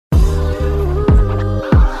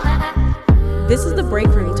This is the Break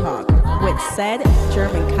Room Talk with Said,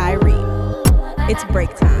 German, Kyrie. It's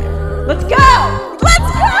break time. Let's go!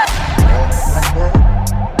 Let's go!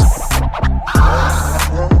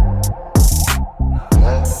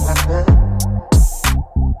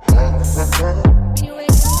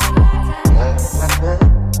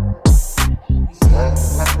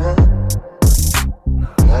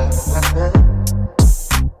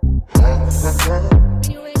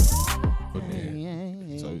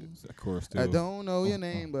 I don't know your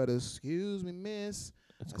name, but excuse me, miss.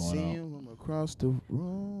 What's I going see on? you from across the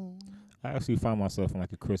room. I actually found myself in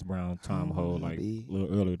like a Chris Brown time hole like a little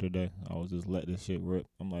earlier today. I was just letting this shit rip.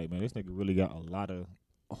 I'm like, man, this nigga really got a lot of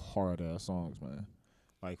hard ass songs, man.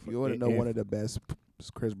 Like, You want to know one of the best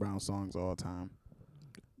Chris Brown songs of all time?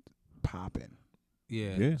 Poppin'.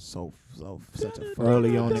 Yeah. So such a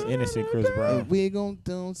early on the innocent Chris Brown. If we gon'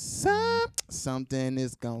 do something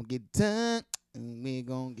is gon' get done, and we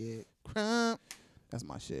gon' get crunk. That's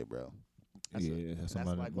my shit, bro. That's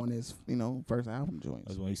like one of his, first album joints.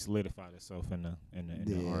 That's when he solidified himself in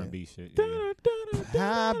the R&B shit.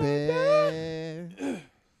 Yeah.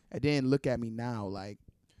 And then look at me now, like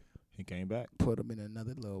He came back. put him in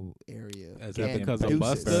another little area. Is that Again, because of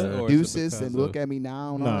Deuces. Busta or is it Deuces because and look of- at me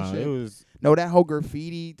now and all Nah, that shit. it was. No, that whole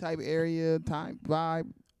graffiti type area, type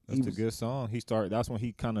vibe. That's a good song. That's when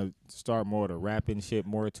he kind of started more of the rapping shit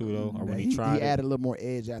more too though. Or when he tried he it. added a little more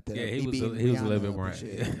edge after Yeah, that. he was beat a little Rihanna bit up more. and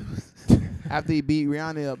shit. After he beat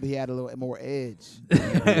Rihanna up, he had a little more edge.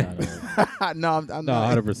 No, I'm No,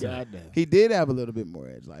 not. 100%. Goddamn. He did have a little bit more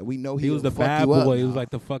edge. Like we know He was the fuck bad you up boy. He now. was like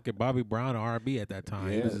the fucking Bobby Brown of R&B at that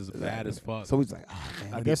time. He Yeah, was just bad as fuck. So he's like, oh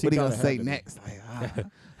man, I what guess he he gonna kinda say had to be. next?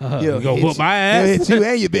 Like, You gonna hit whoop my He'll ass? hit you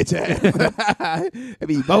and your bitch ass. It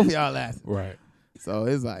be both of y'all ass. Right. So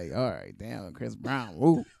it's like, all right, damn, Chris Brown.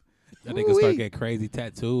 Woo. That nigga start getting crazy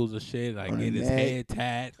tattoos and shit, like On getting his his neck. head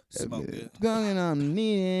tat. Going on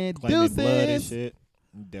needed. Claiming blood and Deuces. shit.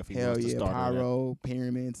 Definitely Hell was the yeah, starter of that. pyro,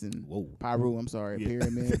 pyramids, and Whoa. pyro. I'm sorry, Yeah.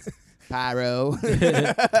 pyramids, pyro.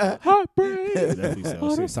 Heartbreak.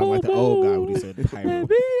 Definitely sound like the old guy when he said pyro.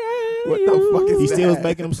 What the fuck is He still was that?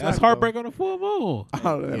 making them slap. That's Heartbreak on the full moon. I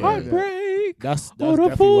don't know. Yeah. Heartbreak. That's On the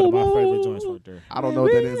definitely one of my full favorite moon. joints right there. I don't know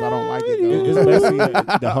what that is. I don't like it though. It's basically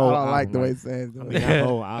the whole I don't like the album, way like- it says. I mean, that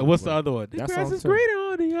whole album, And what's the like, other one? The that grass song is too. greener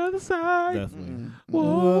on the other side. Definitely.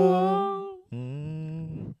 Whoa.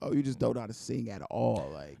 Oh, you just don't know how to sing at all,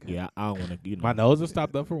 like. Yeah, I don't want to. My nose is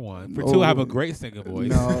stopped up for one. For No. two, I have a great singing voice.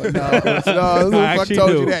 No, who the fuck actually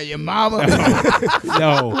told do. you that? Your mama.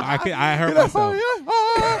 No, I heard myself.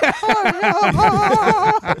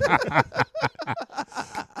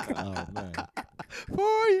 Oh man,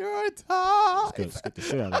 For your time. let's skip the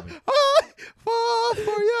shit out of me. Fall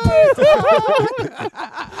for your time.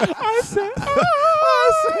 I said,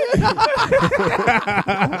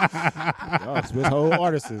 Y'all switch whole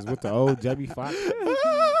artists with the old Jebby Fox,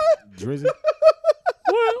 Drizzy.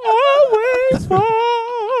 will always fall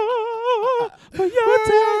for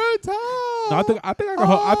your time. No, I think I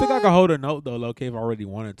can hold a note though, low key, if I already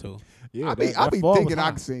wanted to. Yeah, I be that fall thinking was I high.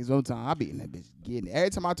 can sing sometimes. I be in that bitch getting it. Every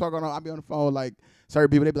time I talk on, I be on the phone like certain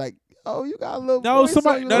people. They be like, "Oh, you got a little No, voice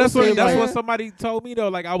somebody. on you, No, that's little what thing, what man." somebody told me though.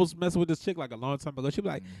 Like I was messing with this chick like a long time ago. She be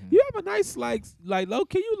like, Mm-hmm. "You have a nice like low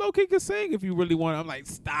key. You low key can sing if you really want." I'm like,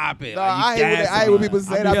 "Stop it." No, Like, I you hate gassing when me. people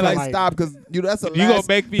say I that. be I'm like, like- stop, because that's the You gonna last.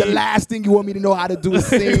 make me- the last thing you want me to know how to do is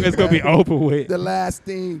sing. It's gonna be man. over with. The last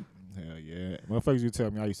thing. Hell yeah, motherfuckers, you tell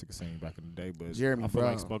me I used to sing back in the day, but Jeremy, I feel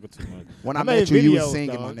bro. like spoken too much. When I I made met you, you was videos,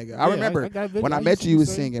 singing, dog. my nigga. Yeah, I remember I got videos. when I I met used you, you to was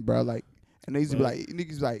sing. singing, bro. Like, and they used to be But- like,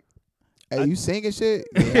 niggas be like, "Hey, you singing shit?"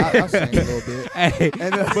 Yeah, I sing a little bit. Hey,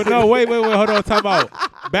 And, but no, wait, hold on, time out.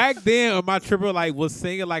 Back then, my tripper like was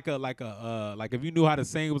singing like if you knew how to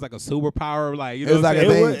sing, it was like a superpower. Like you know, It was what I'm like a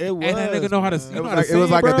saying? thing. It was. And that nigga know how to. man. You It know was how like, to it was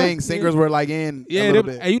sing, like bro? a thing. Singers were like in a Yeah, little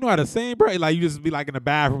bit. and you know how to sing, bro. Like you just be like in the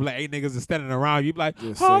bathroom, like 8 niggas is standing around. You be like,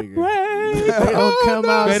 Just singing. heartbreak. They don't come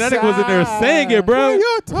out. Man, that nigga was in there singing, bro.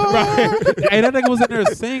 your time. Right. Hey, that nigga was in there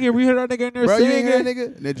singing. We heard that nigga in there Bro, you singing. ain't hear that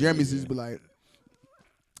nigga? And then Jeremy used to be like,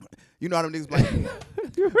 you know how them niggas be like,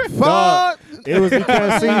 Dog, fuck. it was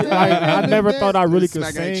because see, like I never thought I really could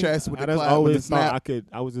Smack in sing. the chest with the I just clap, with always the thought snap. I could.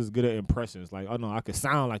 I was just good at impressions. Like I know I could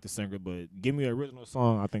sound like the singer, but give me an original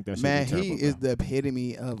song. I think that should Man, be terrible, he is bro. the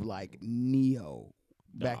epitome of like Neo.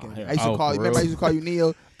 Back Nah, in, hell. I used to Oh, call you. for Remember, I real? used to call you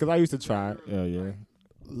Neo. Cause I used to try. Yeah.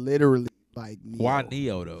 Literally, like Neo. Why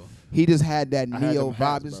Neo though? He just had that I had Neo them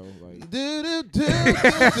hats, vibe. Just, bro, like- do, do, do, do, do,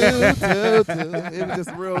 do. It was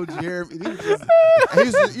just real Jeremy. He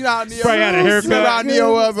was just, you know how Neo Probably had a haircut. You know how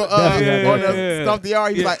Neo was Definitely on had the that. Stump the R.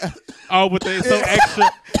 He was Yeah. like, Oh, but they so extra.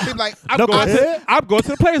 he's like, I'm "Look, going to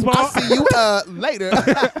the place, ball. I'll see you later.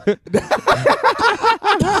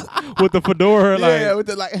 with the fedora, like yeah, with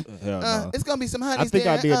the like. No. It's gonna be some honey. I think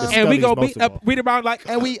I did the and we gonna Scully's be most of all. read about like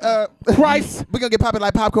And we Christ. we're gonna get popping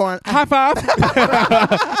like popcorn. High five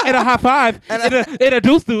and a high five and a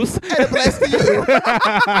deuce deuce. And a bless to you.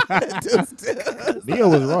 Neo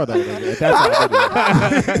was raw though. At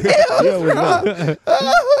that time, Neo was raw.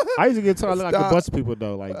 I used to get told like a bunch of people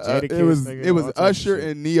though, like Jadakiss. It was Usher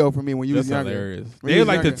and Neo for me when you was That's younger. hilarious. When They you were was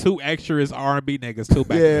like the younger. two extras R&B niggas too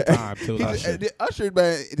back in the time too. He Like, just, Usher,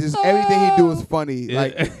 man, just everything he do was funny. Yeah.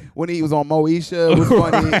 Like when he was on Moesha, it was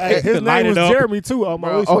funny. His Light name it was up. Jeremy too. Oh,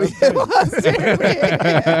 Bro, Moesha. yeah, it was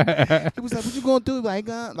Jeremy. He was like, "What you gonna do?" Like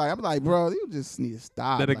I'm like, bro, you just need to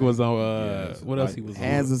stop. that nigga Like, was on what else he was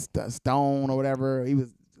Hands on? of Stone or whatever. He was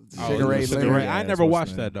Oh, Sugar Ray Sugar Leonard. Ray. I Yeah, never what's watched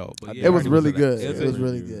his that name? though. But I yeah, did. It was he really in that. good. Is It was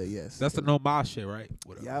really good. Yes. That's the No Ma shit, right?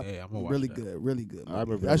 Whatever. Yep. Yeah, I'm gonna watch really that. good. Really good. I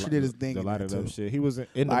remember Usher did his thing. The in light that it up too. shit. He was in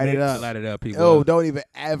the Light it mix. up. Light it up, people. Oh, don't even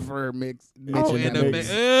ever mention in that the mix.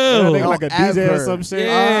 Ew. That nigga like a DJ or Ever. some shit.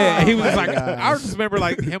 Yeah, Oh he was my like, gosh. I just remember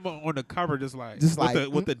like him on the cover, just like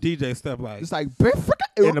with the DJ stuff, like, Just like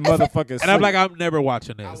In the motherfucking and I'm like, I'm never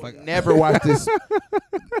watching this. Like, never watched this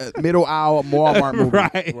middle hour Walmart movie.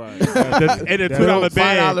 right? Right. And the That $2 $5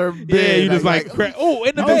 bag. bid, Yeah, you just like, oh,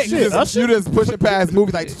 in the oh, bag. shit. You just push it past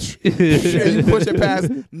movies like you push it past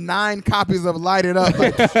 9 copies of Light It Up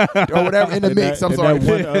like, or whatever in the mix. I'm sorry.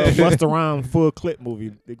 That one Busta Rhymes full clip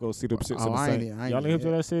movie. They go see them shits Oh, in the I ain't same. I ain't Y'all hear didn't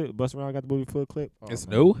hear that shit? Busta Rhymes got the movie full clip. Oh, It's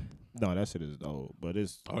man. new. No, that shit is old, but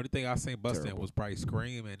it's The only thing I seen busting Terrible. was probably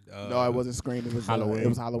Scream and No, it wasn't Scream. It was Halloween. It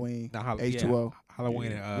was Halloween. not H2O.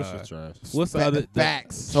 Halloween this and shit trash. what's the other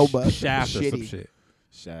Facts. So much. Shaft or some Shitty. shit.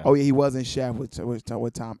 Shaft. Oh yeah, he was in Shaft with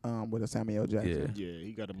Tom with a Samuel Jackson. Yeah. Yeah,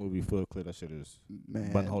 he got a movie full clip. That shit is.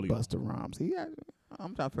 Man, Unholy. Busta Rhymes.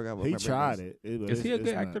 I'm trying to figure out what He my tried brain it. Is he a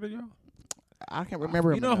good actor to y'all? I can't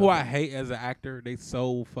remember. You him know enough. who I hate as an actor? They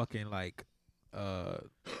so fucking like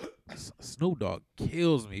Snoop Dogg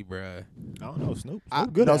kills me, bruh. I don't know. Snoop.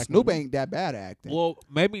 Good. No, Snoop ain't that bad at acting. Well,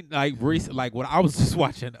 maybe like recent, like when I was just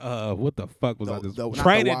watching what the fuck was The- on the- this not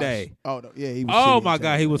Training the Day? Oh no, yeah, he was. Oh shitty my in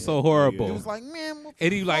god, he Training was Day. so horrible. He was like, man,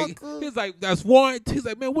 And he like motherfucker. he's like that's one. He's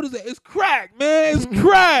like, man, what is that? It's crack, man. It's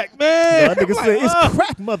crack, man. That nigga I'm said like, it's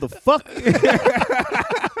crack, motherfucker.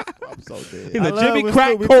 I'm so dead. He's I like love Jimmy when Crack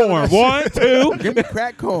Snoop be telling Corn. that 1, 2. Give me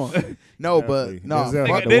crack corn. No, Definitely. but no. Denzel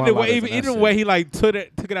fuck got Then the one way, liners in even that way shit. he like took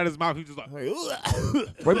it out of his mouth, he just like, Ray was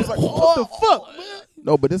like, what the fuck, man?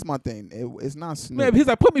 No, but this is my thing. It's not Snoop. man, he's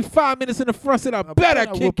like, put me 5 minutes in the front seat, I bet I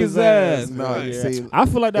kick whoop his his ass. ass. No, Right. see, I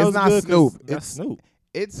feel like that It's was not good 'cause Snoop. That's It's- Snoop.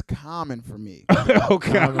 it's common for me.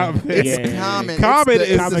 Okay, It's Yeah. common. Common it's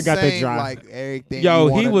is- Common the got the same, drive. like everything. yo,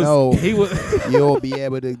 you he wanna was know, he was you'll be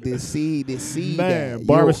able to see Man, that.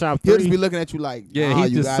 Barbershop He'll just 3. be looking at you like, yeah, nah,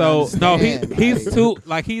 he's you just gotta so no, understand, he's like, too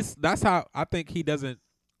like that's how I think he doesn't.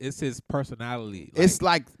 It's his personality. Like, It's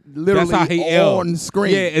like literally that's how he on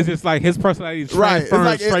screen. Yeah, it's just like his personality is Right, it's transferring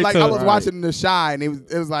like straight to. I was watching The Shy, and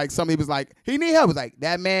it was like somebody was like, he need help. It was like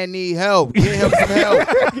that man need help. Get him some help.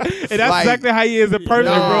 and that's like, exactly how he is in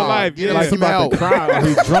person in nah, real life. get Yeah, like Like he some about help. to cry or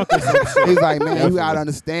he drunk or some shit. He's like, man, you Definitely. gotta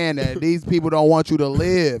understand that these people don't want you to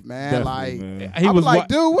live, man. Definitely, like, man. he I was like, wa-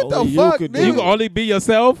 dude, what the Only you fuck, could do dude? you can only be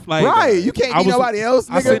yourself. Like Right, you can't I be was- nobody else,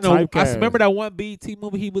 I seen nigga. I Typecast. remember that one BET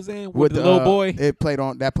movie he was in with the little boy. It played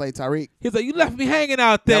Tariq. He's like, you left me hanging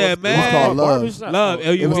out there, It was man. called Love. Barbershop. Love,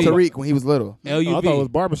 Oh, It was LUV. Tariq when he was little. I thought it was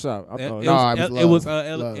LUV. Barbershop. I thought It was Love,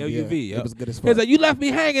 LUV. yeah. Yeah. It was good as He's fuck. like, you left me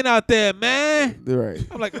hanging out there, man. Right.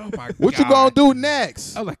 I'm like, oh my god. What you gonna do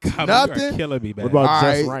next? I'm like, God, Nothing? you are killing me, man. What about All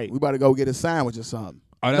Just right, Right? we about to go get a sandwich or something.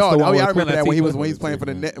 Oh, that's No, the one I where remember Queen that when he was Latifah playing for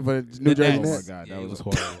the Nets. for the New Jersey Nets. Nets. God, Yeah, that it was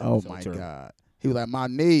was horrible. Oh So my terrible. god. He was like, my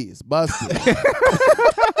knees busted.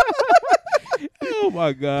 Oh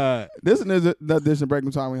my god. This is the edition of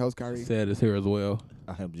Breaking Time. We host Kyrie, Said is here as well.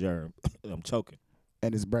 I am Jerem. I'm choking.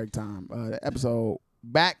 and it's break time. Episode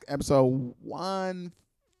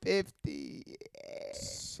 150.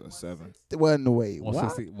 7. It wasn't the way. What?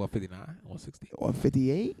 160, 159, 160.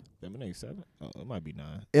 158. That ain't 7. Oh, it might be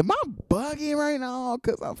 9. Am I bugging right now?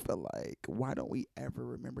 Because I feel like, why don't we ever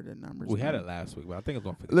remember the numbers? We had man? it last week, but I think it's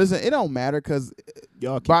 150. Listen, it don't matter because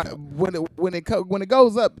Y'all keep when it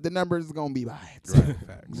goes up, the number is gonna be by itself. Right,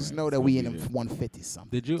 facts. Just Right. know that It's we gonna in be the there. 150 something.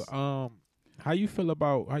 Did you how y'all feel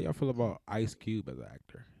about Ice Cube as an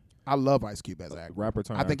actor? I love Ice Cube as an actor. Rapper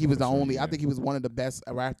turn I think he was the actor for only. sure, I think he was one of the best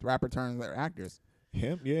rapper turns actors.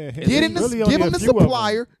 Him, yeah. Him. Give him Really the only a few of them.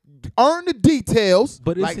 supplier, earn the details.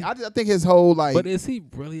 But is like he- I think his whole like. But is he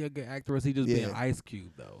really a good actor or is he just being Yeah. Ice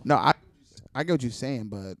Cube though? No, I get what you're saying,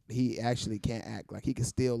 but he actually can't act. Like he can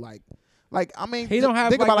still like I mean, He don't have,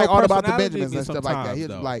 think like, about like no all about the personality Benjamins and stuff like that. sometimes, He's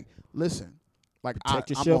though. like, listen, like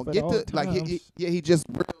Protect I'm yourself gonna at get all the like times. he just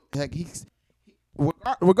like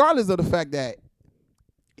regardless of the fact that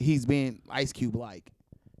he's being Ice Cube like,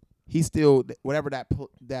 he's still whatever that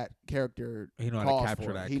character He know how calls to capture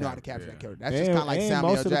for. that. He know how to character, capture that yeah. character. That's just kind of like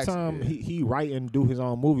Samuel most Jackson. of the time, he write and do his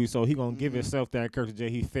own movies, so he gonna give Mhm. himself that character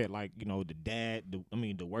that he fit, like the dad,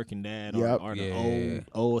 the working dad, Yep. or Yeah. the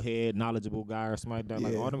old head, knowledgeable guy, or something like that.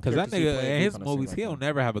 Like Yeah. all them Because that characters he nigga played, in he his kinda seem movies, like he that. don't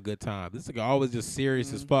never have a good time. This nigga always just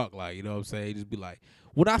serious as Mhm. fuck. Like, you know what I'm saying? He just be like,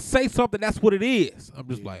 when I say something, that's what it is. I'm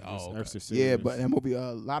just like, it's oh, extra Yeah, serious. but that movie,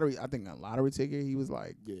 lottery. I think a lottery ticket. He was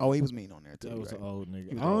like, Yeah. oh, he was mean on there too. that was right? an old nigga.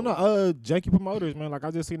 He was I don't old. know. Janky Promoters, man. Like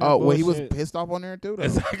I just seen that. Oh, well, he was bullshit. pissed off on there too. Though.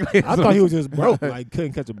 exactly. I thought he was just broke, like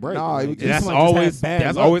couldn't catch a break. No, like, he- just That's somebody just always had bad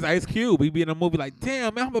that's luck. always Ice Cube. He be in a movie like,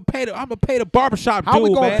 damn man, I'm gonna pay the barbershop How dude,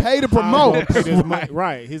 we gonna man. pay to How promote? he gonna pay this money? Right.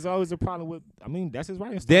 Right. He's always a problem with. I mean, that's his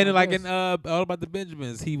writing style. Then I like guess. in All About the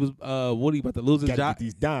Benjamins, he was Woody about to lose his Gotta job. get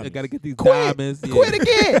these diamonds. Gotta get these Quit. diamonds. Yeah. Quit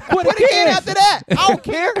again. Quit again after that. I don't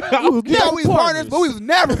care. We was Yeah, never we was partners, but we was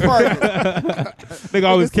never partners. Nigga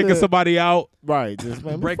always Nigga kicking said- somebody out, Right, just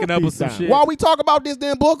man, breaking fuck up with these some diamonds. shit. While we talk about this,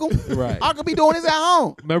 then book 'em. Right. I could be doing this at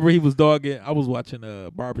home. Remember he was dogging. I was watching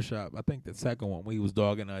Barbershop. I think the second one when he was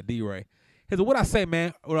dogging D-Ray. He said, "What I say,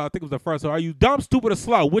 man? Well, I think it was the first one. Are you dumb, stupid, or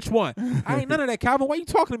slow? Which one? I ain't none of that, Calvin. Why you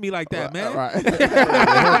talking to me like that, man? Right.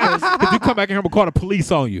 If you come back in here, I'm gonna call the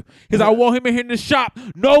police on you. He said, I want him in here in the shop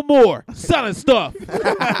no more selling stuff. Hey,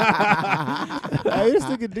 this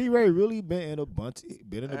nigga D-Ray really been in a bunch of shit.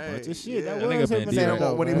 yeah. That That nigga was been him D-Ray. saying,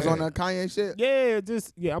 Saying when he was man. on the Kanye shit.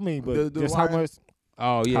 Yeah, I mean, but The just how wire. much,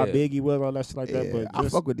 Oh yeah, how big he was, all that shit like that. Yeah, But I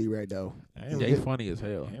just, fuck with D-Ray though. I ain't yeah, really- he's funny as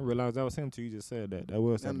hell. I didn't realize that was him till you just said that. That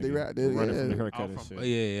was Them him. D-Ray, Running from the yeah. haircut and shit.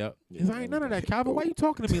 Yeah. He's like, ain't none of that, Calvin. Why you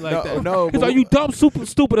talking to me like No, that? no, He's but- like, you dumb, super,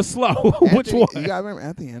 stupid, or slow? Which Anthony- one? You gotta remember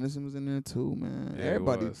Anthony Anderson was in there too, man. Yeah, he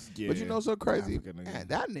Everybody. was. But you know, so crazy. African nigga. Man,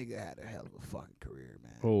 that nigga had a hell of a fucking career,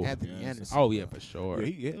 man. Who? Anthony Yeah, Anderson. Oh yeah, for sure.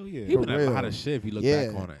 Yeah, hell yeah. He been For in a lot real. of shit if you look Yeah.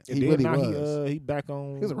 back on it. And He then really now was. he back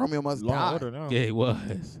on. He was a Romeo Must Law and Die. Order now. Yeah, he was.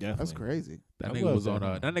 Definitely. That's crazy. That That nigga was was on.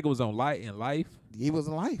 definitely. That nigga was on Life. He was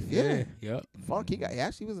in Life. Yeah. Yep. Fuck, he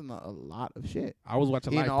actually was in a lot of shit. I was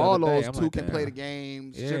watching He Life in the all other day. those I'm Two like, Can Play the damn.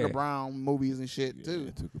 Games, Yeah. Sugar Brown movies and shit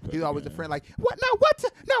too. Two Can Play He's the always the Game. friend like, what? Now what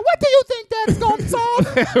do you think that's gonna solve?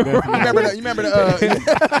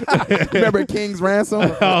 you remember King's Ransom?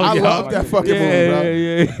 I yeah. love that fucking movie, bro.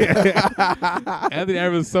 Yeah. Anthony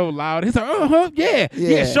Evans so loud. He's like, yeah.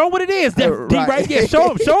 Yeah. Show him what it is. That Right. D-Right. Yeah,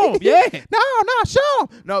 show him. Yeah. No, show him.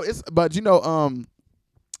 No, it's but you know,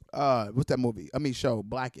 what's that movie? I mean, show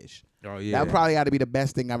Blackish. Oh yeah. That probably had to be the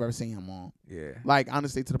best thing I've ever seen him on. Yeah. Like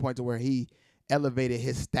honestly, to the point to where he elevated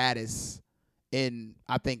his status in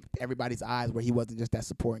I think everybody's eyes, where he wasn't just that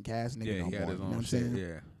supporting cast nigga Yeah, no he had more. his You know what own I'm shit. saying?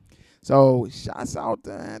 Yeah. So shouts out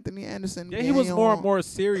to Anthony Anderson. Yeah, he was more Damn. more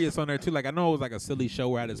serious on there too. Like I know it was like a silly show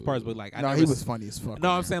where at his parts, but like I No, never he was funny as fuck. No,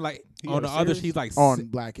 on I'm there. saying like He on the was other, serious? he's like on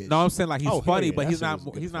Blackish. No, I'm saying like he's Oh, funny, yeah, but that he's shit not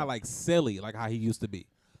was good he's not fun. like silly like how he used to be.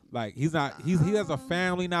 Like he has a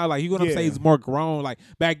family now. Like you know what I'm Yeah. saying? He's more grown. Like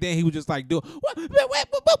back then he was just like doing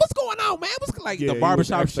what's going on, man? What's like Yeah, the he was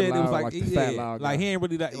barbershop extra shit? It was loud, like, like the fat, yeah, loud like guy. he ain't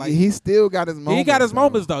really that like he still got his moments. he got his though.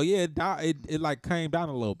 moments though. Yeah, it like came down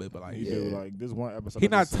a little bit, but like He Yeah. do like this one episode. he I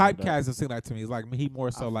not just seen that. typecast and seem like to me. It's like he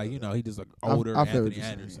more so like he just like older I feel Anthony what you're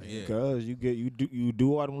saying. Anderson. Yeah. Cause you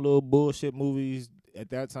do all them little bullshit movies at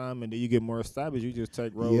that time, and then you get more established. You just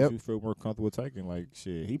take roles Yep. you feel more comfortable taking. Like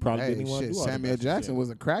shit, he probably Hey, didn't even want to shit, do all that Samuel extra Jackson shit. was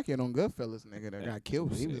a crackhead on Goodfellas, nigga, that Yeah. got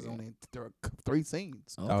killed. He was Shit. only 3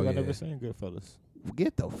 scenes. I don't Oh, think I yeah. never seen Goodfellas.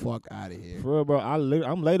 Get the fuck out of here. For real, bro.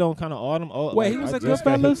 I'm late on kind of all them. Wait, like, he was I in just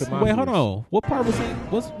got hooked to Goodfellas. Wait, hold Mafias. on. What part was he?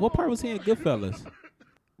 What part was he in Goodfellas?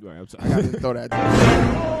 Right, I'm I gotta sorry. throw that.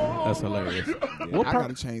 That's hilarious. Yeah. What I part?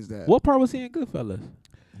 gotta change that. What part was he in Goodfellas?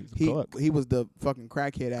 He's a cook. He was the fucking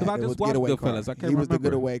crackhead. 'Cause I It just was watched getaway Goodfellas. car. I can't He was the remember.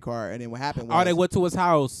 getaway car, and then what happened was Oh, they went to his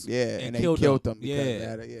house. yeah, and they killed him. Because Yeah.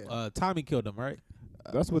 of that, yeah. Tommy killed him, right?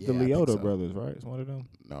 That's with yeah, the I think Liotta so. brothers, right? It's one of them.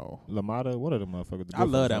 No, LaMotta, one of them motherfuckers. the I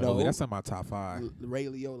love that Goodfellas. No. movie. That's in my top 5. Ray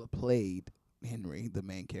Liotta played Henry, the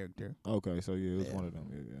main character. Okay, so yeah, it was Yeah. one of them.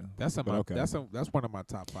 Yeah. That's in But my. okay. That's one of my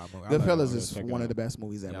top 5 movies. I love that Goodfellas movie. is check it one out. of the best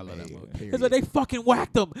movies ever Yeah, I love that made. movie. Period. It's like they fucking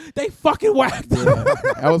whacked him. They fucking whacked him.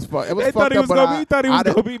 That was fu- It was They fucked thought he up, was but gonna be. He thought he was I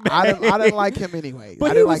gonna be didn't- I mad. didn't like him anyway. I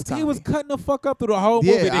But didn't like he was Tommy. cutting the fuck up through the whole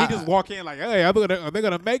Yeah, movie. Then I- he just walk in like, hey, are they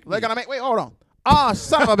gonna make me? They're gonna make. Wait, hold on. Oh,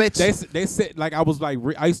 son of a bitch. They said like I was like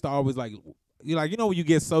I used to always like you like when you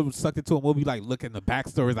get so sucked into a movie like look in the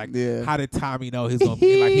backstories like Yeah. how did Tommy know he's gonna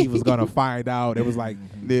be like he was gonna find out. It was like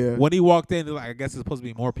Yeah. when he walked in like I guess it's supposed to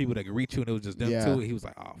be more people that could reach you and it was just them Yeah. two. He was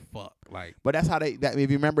like oh fuck like But that's how they. If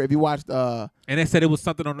you remember, if you watched, and they said it was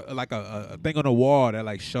something on like a thing on the wall that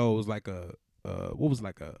like shows like a what was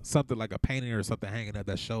like something like a painting or something hanging up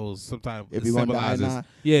that shows sometimes If it you gonna die, symbolizes. nah.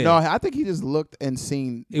 Yeah, No, I think he just looked and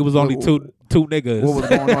seen. it was only two niggas. What was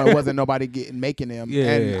going on? It wasn't nobody making them.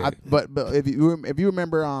 Yeah. And but if you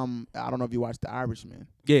remember, I don't know if you watched The Irishman.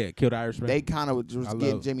 Yeah, Killed Irishman. They kind of was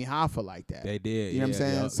getting Jimmy Hoffa like that. They did. You know what I'm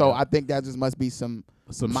saying? Yeah, So I think that just must be some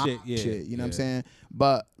shit. Yeah, shit. You know what I'm saying?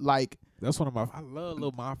 But like. That's one of my. I love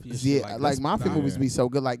little mafia. Yeah, shit. like mafia movies be so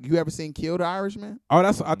good. Like, you ever seen Kill the Irishman? Oh,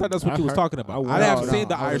 I thought that's what you was talking about. I haven't seen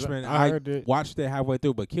The Irishman. I watched it halfway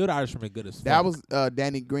through, but Kill the Irishman good as fuck. That was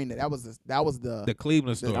Danny Green. That was the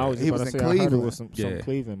Cleveland story. He was in Cleveland with some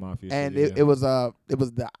Cleveland mafia. and shit, it was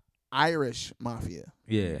the Irish mafia.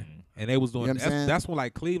 Yeah. And they was doing You know what I'm saying? that's when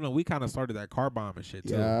like Cleveland we kind of started that car bombing shit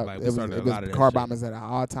too. Yeah, Like we it was started a lot of that car shit. bombers at an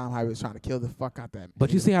all-time high. Was trying to kill the fuck out that.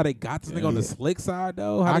 But you see how they got this nigga on the slick side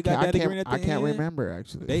though? How they got Danny Green at the I can't end? remember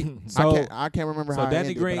actually. I can't remember so how Danny it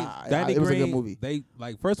ended, Green, it was a good movie. They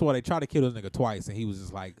like first of all they tried to kill this nigga twice and he was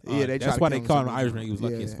just like Yeah, they that's tried why to they kill called him him so Irishman. much. He was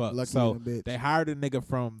lucky Yeah, as fuck. lucky So than a bitch. they hired a nigga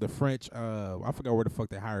from the French. I forgot where the fuck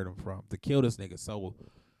they hired him from to kill this nigga. So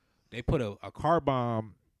they put a car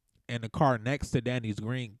bomb in the car next to Danny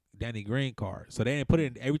Green car. So they didn't put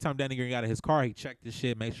it in. Every time Danny Green got in his car, he checked his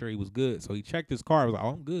shit, make sure he was good. So he checked his car. He was like, oh,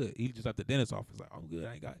 I'm good. He just at the dentist's office like, I'm good.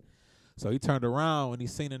 I ain't got it. So he turned around and he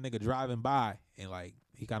seen a nigga driving by and like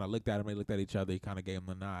he kind of looked at him. They looked at each other. He kind of gave him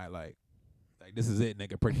a nod like this is it,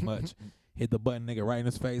 nigga, pretty much. Hit the button, nigga, right in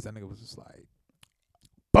his face. That nigga was just like,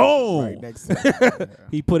 boom. Right next to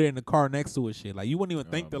He put it in the car next to his shit. Like you wouldn't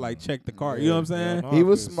even think to like check the car. You know what I'm saying? He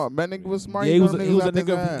was smart. That nigga was smart. Yeah, he was a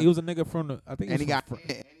nigga. nigga from the. I think. And he got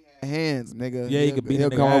hands, nigga. Yeah, he could beat a He'll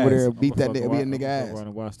nigga come over ass. there and beat that nigga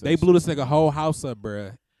ass. They blew this nigga whole house up,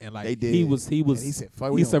 bruh. And like They did. he was And he said,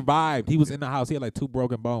 "Fuck, we he don't-" survived. He was in the house. He had like 2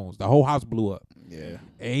 broken bones. The whole house blew up. Yeah.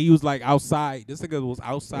 And he was like outside. This nigga was So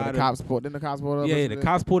outside. the cops pulled. Then the cops pulled up. Yeah, the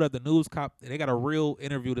cops pulled up. The news cop. They got a real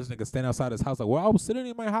interview. This nigga standing outside his house like, well, I was sitting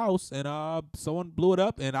in my house and someone blew it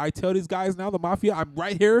up. And I tell these guys now, the mafia, I'm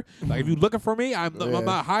right here. Like if you looking for me, I'm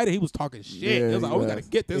not hiding. He was talking shit. Yeah, he was like, oh, we gotta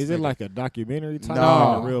get this. Is nigga. it like a documentary type? No.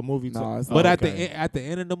 Or like a real movie No, type? it's But not. at the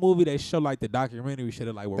end of the movie, they show like the documentary shit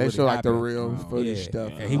of like what They really show like the happened. real footage Yeah.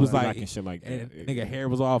 stuff. And he was like, liking shit like and that. nigga hair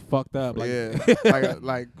was all fucked up. Like, yeah,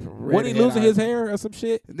 like when he losing his hair or some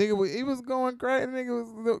shit. Nigga, he was going crazy.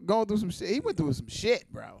 Nigga was going through some shit. He went through some shit,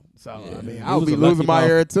 bro. So Yeah. I mean, He I would was be a lucky losing my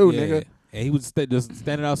hair too, yeah. nigga. And he was just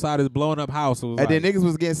standing outside his blowing up house. It was And like, then niggas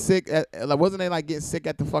was getting sick. Like, wasn't they like getting sick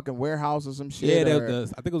at the fucking warehouse or some shit? yeah, or-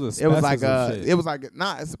 I think it was it was like shit. it was like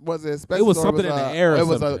not. Was it? It was something in the air or It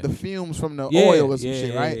was something. the fumes from the yeah, oil or some yeah,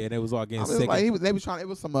 shit, yeah, right? Yeah, and they was all getting I was sick. like, they was trying. It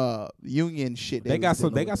was some union shit. they got was some.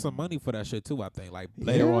 dealing They with. got some money for that shit too. I think like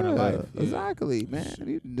later on in Yeah, life. Yeah. Exactly,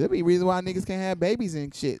 man. There be reason why niggas can't have babies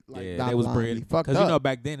and shit. Like, Yeah, down they the was line. brilliant. Be fucked Because you know up.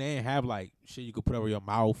 back then they didn't have like shit you could put over your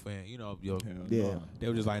mouth and Yeah. they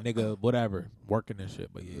were just like nigga whatever working and shit.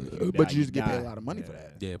 But yeah, But you just get paid a lot of money for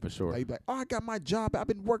that. yeah, for sure. Like, you be like, oh, I got my job. I've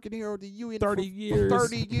been working here at the union 30 for years.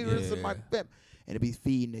 30 years Yeah. of my fam. And it be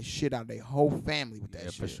feeding the shit out of their whole family with that Yeah,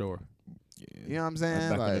 shit. for sure. You know what I'm saying?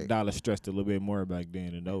 Back when the Like, dollar stressed a little bit more back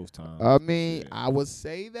then in those times. I mean, Yeah. I would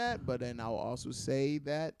say that, but then I'll also say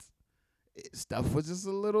that stuff was just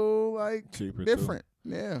a little like Cheaper too. different.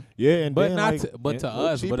 Yeah. Yeah, and But then, not like, to, but yeah, to well,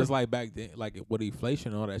 us, cheaper. but it's like back then, like with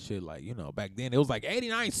inflation and all that shit. Like back then it was like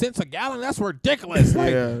 89 cents a gallon. That's ridiculous.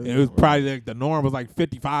 Like Yeah. it was probably like the norm was like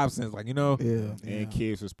 55 cents. Like Yeah. And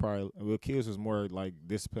kids was kids was more like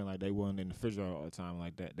disciplined, like they wasn't in the refrigerator all the time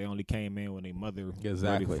like that. They only came in when they mother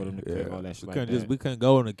exactly. ready for them to cook all that shit We couldn't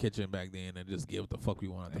go in the kitchen back then and just get what the fuck we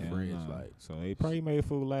want out the fridge. Nah. Like So they probably made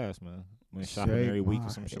food last, man. When shopping Shake every week my or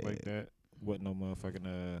some shit like head. that. Wasn't no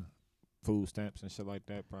motherfucking food stamps and shit like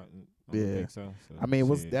that. Probably, I Yeah. don't think so. I mean, it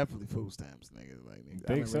was shit. definitely food stamps, nigga. Like, nigga,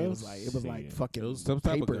 I Think remember so? It was like Shit. fucking it was some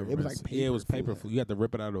type paper. of It was like government. paper. Yeah, it was paper food. food. You had to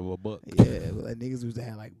rip it out of a book. Yeah, but like niggas used to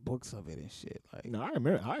have like books of it and shit. Like, No, I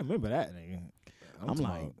remember that nigga. I'm talking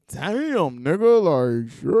like, about- damn, nigga,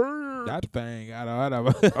 like, sure. That thing, I don't I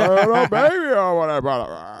don't baby or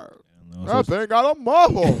whatever. That thing got a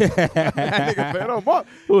muffle. That nigga said a muffle.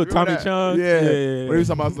 Who, Tommy Chung? Yeah. Yeah. When he was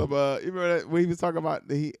talking about some, you remember that, when he was talking about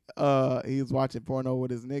he was watching porno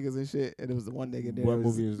with his niggas and shit, and it was the one nigga there. What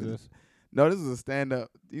movie is this? No, this is a stand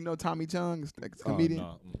up. You know Tommy Chung, a comedian.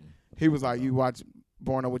 Oh, no. He was like, you watch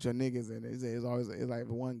porno with your niggas, and it's always it's like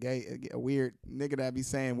one gay, a weird nigga that be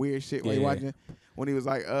saying weird shit while you Yeah. watching. When he was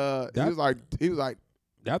like, he was like,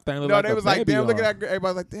 That thing look No, like they a was like, baby damn, look at arm. that girl.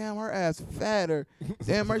 Everybody's like, damn, her ass fatter.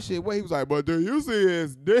 Damn, her shit. What? He was like, but do you see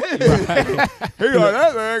his dick? Right. He like,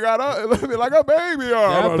 that thing got a, like a baby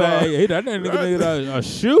arm. That thing, that nigga need a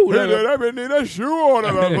shoe. He said, that bitch need a shoe on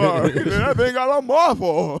it. He said, that thing got a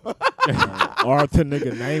muffle. Or to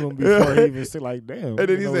nigga name him before he even said like, damn. And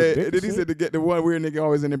then he said to get the one weird nigga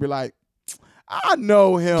always in there be like, I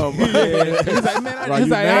know him. Yeah. He's like, man, Like, you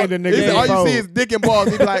named the nigga. He said, all you see is dick and balls.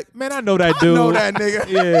 He be like, man, I know that dude. I know that nigga.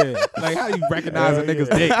 Yeah. Like, how do you recognize a nigga's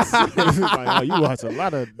dicks? Like, oh, you watch a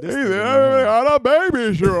lot of this. He nigga, said, man. I got a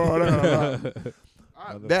baby shoe.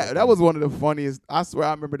 That was one of the funniest. I swear,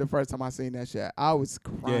 I remember the first time I seen that shit. I was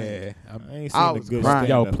crying. Yeah. I ain't I seen the was good crying. stand-up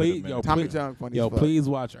Yo, in a please, minute. Tommy please- Chung funny Yo, as fuck. please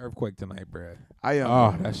watch Earthquake tonight, bruh. I am.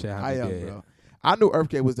 Oh, bro. that shit had I me am, dead. bro. I knew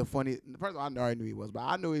Earthquake was the funny. First of all, I already knew he was, but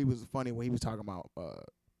I knew he was funny when he was talking about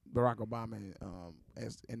Barack Obama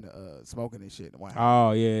as in the smoking and shit. In the White House.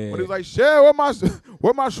 Oh, yeah. But he was like, "Share with my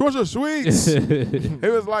Swisher Sweets." He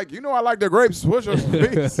was like, "You know, I like the grape Swisher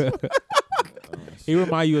Sweets." He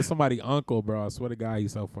remind you of somebody uncle, bro. I swear to God,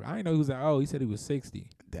 he's so funny. I didn't know he was that old. He said he was 60.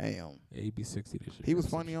 Damn, Yeah, he'd be 60 this year. he was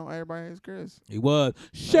funny on Everybody Hates Chris. He was.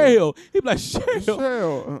 Shale. He'd be like, Shale,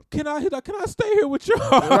 Shell. can I stay here with y'all?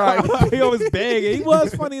 Right. He always begging. He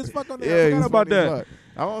was funny as fuck on there. I Yeah, forgot he's about funny as that. fuck.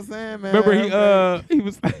 I was saying, man. Remember he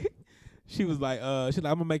was like, she was like, I'm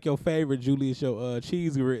gonna make your favorite, Julius, your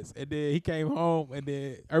cheese grits. And then he came home and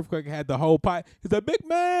then Earthquake had the whole pot. He's like, big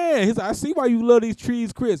man. He's like, I see why you love these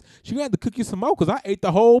cheese grits. She had to cook you some more because I ate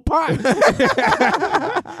the whole pot.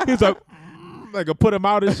 He's like I put him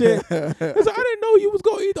out and shit. He's like, I didn't know you was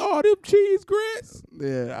gonna eat all them cheese grits.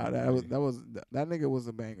 Yeah, that nigga was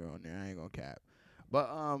a banger on there. I ain't gonna cap. But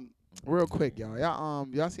real quick, y'all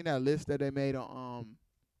seen that list that they made on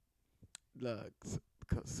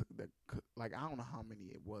like I don't know how many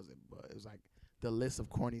it wasn't, but it was like the list of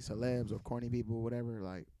corny celebs or corny people, or whatever.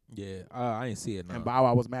 Like, Yeah, I didn't see it. No. and Bow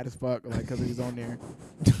Wow was mad as fuck, like, because he was on there.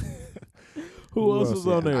 Who else was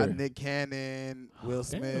on there? Nick Cannon, Will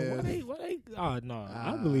Damn, Smith. what they, oh, no.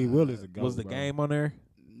 I believe Will is a goat, Was the bro. game on there?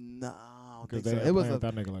 No, I don't Because think they so. It was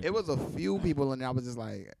that nigga like it was a few people, and I was just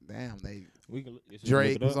like, damn, we can,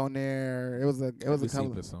 Drake was on there. It was a Let me see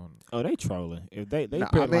couple. if it's on. Oh, they trolling. If they No,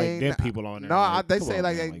 put I mean, like them people on there. No, like, they come say on,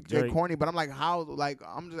 like man, they're Drake. corny, but I'm like, how? Like,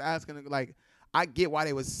 I'm just asking. Like, I get why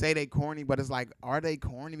they would say they corny, but it's like, are they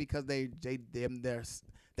corny because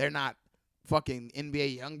they're not fucking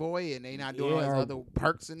NBA YoungBoy and they not doing all Yeah, those other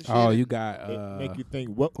perks and shit. Oh, you got It make you think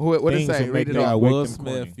what what it things say? will Read make it You them off. got make Will them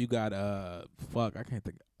Smith. corny. You got I can't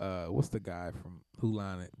think. What's the guy from Who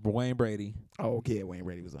Line It? Wayne Brady, Oh, okay, Wayne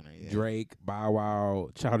Brady was on there. Yeah. Drake, Bow Wow,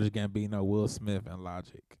 Childish Gambino, Will Smith, and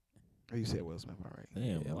Logic. Oh, you said Will Smith, all right.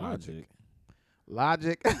 Damn, Yeah, Logic.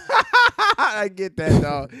 Logic. I get that,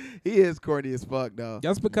 dog. He is corny as fuck, dog.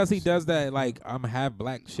 That's because he does that. Like, I'm have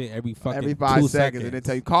black shit every fucking Every 5 2 seconds, and then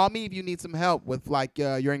tell you, call me if you need some help with like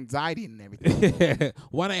your anxiety and everything.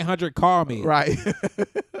 1-800 call me. Right.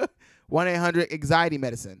 1-800 anxiety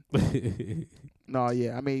medicine. No,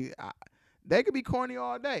 yeah. I mean, they could be corny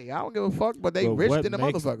all day. I don't give a fuck, but they But rich what than a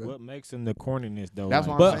makes- motherfucker. What makes them the corniness though? That's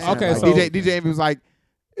like, what I'm But, saying. okay, Like, so- DJ Envy was like,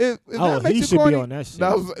 if Oh, that makes he you should corny, be on that shit.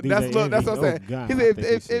 that's DJ what I'm Envy. saying. Oh, God, He I said think he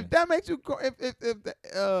if should. that makes you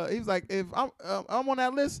he was like, if I'm on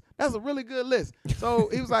that list, that's a really good list. So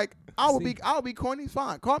he was like, I'll be corny,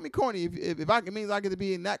 fine. Call me corny if it means I get to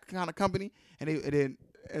be in that kind of company. And then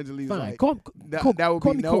Angelique was Fine, like, call, that would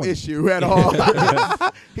call be me no corny. issue at all. He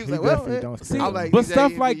was He like, well, definitely don't See, care. I'm like, but DJ stuff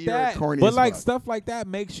Envy, like you're that. corny But as like fuck. stuff like that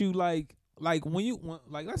makes you like when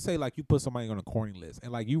like let's say like you put somebody on a corny list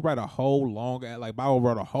and like you write a whole long ass like Bible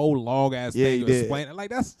wrote a whole long ass Yeah, thing he to did. explain it. Like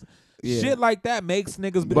that's Yeah. shit like that makes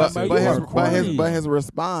niggas be but like, but you his are corny. but his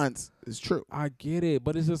response is true. I get it,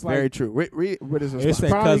 but it's just like Very true. Read his it's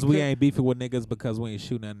response. probably because we could- ain't beefing with niggas because we ain't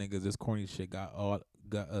shooting at niggas. This corny shit got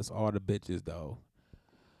us all the bitches though.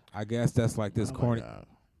 I guess that's like this Oh my corny. God.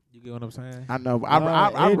 You get what I'm saying? I know.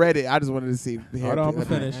 I read it. I just wanted to see. Hold on, I'ma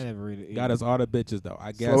finish. I never read it Got either. us all the bitches though.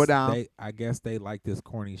 I guess Slow it down. I guess they like this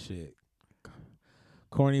corny shit.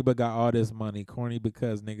 Corny but got all this money. Corny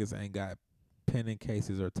because niggas ain't got pen in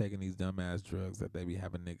cases or taking these dumbass drugs that they be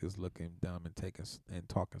having niggas looking dumb and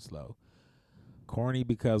talking slow. Corny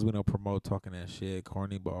because we don't promote talking that shit.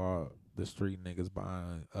 Corny but all the street niggas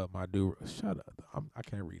buying up my do. Shut up. I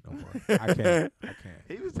can't read no more. I can't.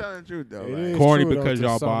 He was telling the truth though. It Like, is Corny true, though, because to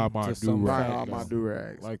y'all some- buy my to some do-rag. buying all fact, my though. do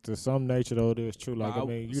rags. Like to some nature though, it is true. Like I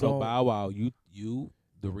mean, you so don't. Bow Wow, you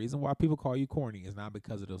the reason why people call you corny is not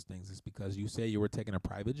because of those things. It's because you said you were taking a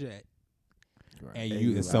private jet Right. and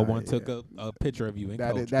Exactly, and someone yeah. took a picture of you and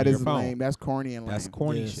That coach is, that on is your phone. lame. That's corny and lame. That's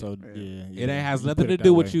corny Yeah, shit. so It ain't has you nothing put to it do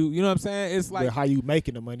that with way. you. You know what I'm saying? It's But like how you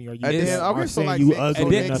making the money? Are you And It's- then, are okay, so saying like you Nick, ugly so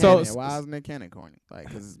and then- Nick enough? so Cannon, it's- why is Nick Cannon corny? Like,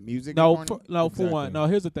 because his music no, is corny? for Exactly. one. No,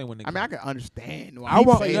 here's the thing with Nick. I mean, I can understand why I he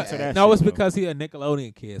want say into that. that no, shit, it's though. because he a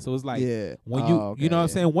Nickelodeon kid. So it's like Yeah. when Oh, you okay, you know what I'm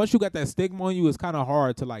yeah. saying. Once you got that stigma on you, it's kind of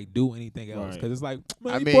hard to like do anything else Right. because it's like,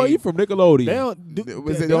 man, I you mean, boy, you from Nickelodeon. They don't do,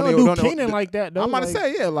 Was they it- don't don't- do don't- Keenan like that though. I'm about to like,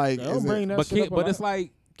 say, yeah, like, they don't is it- bring that but shit up a but it's lot.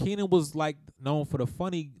 like Keenan was like known for the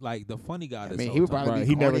funny guy. I This mean, whole he would time. probably Right, be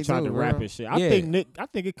he never corny tried too, to bro. rap and shit. I Yeah.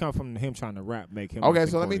 think it come from him trying to rap, make him. Okay, like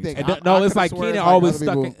so let me corny. think. And I no, it's could've like sworn Keenan it's like always other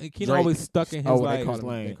stuck. people- In, Keenan Drake. always stuck in his Oh, what they like. call him.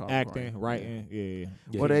 Slang, They call him acting, corny. writing,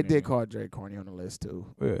 yeah. Well, they Yeah. did call Drake corny on the list too.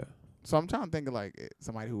 Yeah. So I'm trying to think of like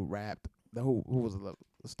somebody who rapped, who was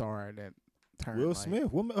a star that turned. Will like, Smith.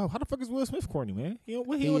 How the fuck is Will Smith corny, man? He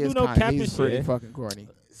don't He do is no kinda- capping he's pretty shit. fucking corny.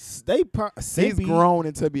 They He's grown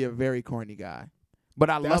into be a very corny guy. But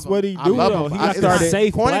I love That's him. what he I do, love though. him. He I- got it's not- started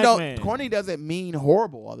safe corny black don't man. corny doesn't mean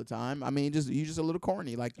horrible all the time. I mean, you just a little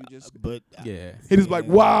corny. Like you just But Yeah. he just like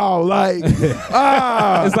wow, like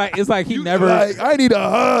ah, It's like he you- never. like I need a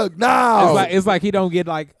hug now. It's like he don't get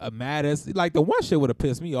like a mad as like the one shit would have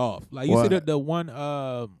pissed me off. Like you see What? the one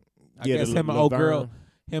I Yeah, guess the him and old girl Laverne.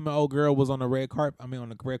 him and old girl was on the red carpet. I mean on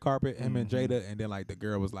the red carpet. Him and Jada, and then like the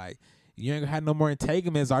girl was like, "You ain't gonna have no more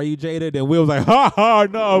entanglements, are you, Jada?" Then Will was like, "Ha ha,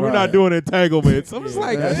 no, we're not Right. doing entanglements." I'm just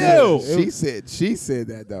like, That's ew. it. She said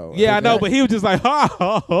that though. Yeah, I know, but he was just like, "Ha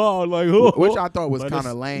ha ha," like, which I thought was But kind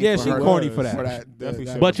of it's- lame. Yeah, for she her. corny for that. Definitely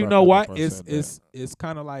that- should. But you Fuck know with what? the person It's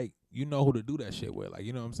kind of like you know who to do that shit with. Like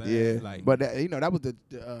you know what I'm saying? Yeah, Like, but that, that was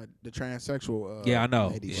the transsexual. Yeah, I know.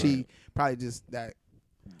 Lady. Yeah. She probably just that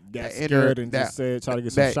got that scared inner- and that- just said, try to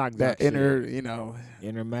get some that, shock that jock inner, shit.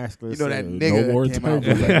 Inner masculine. that said, nigga no more came out.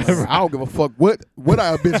 time. Was like, I don't give a fuck what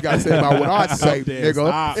a bitch got to say about what I say, There, nigga.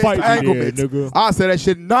 stop fighting there, Entanglements. nigga. I said that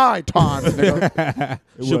shit 9 times, nigga.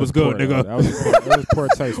 It Shit was good, poor, nigga. though. That was poor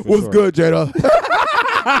taste. For What's sure. good, Jada?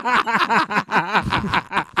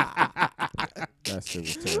 That shit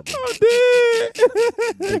was terrible.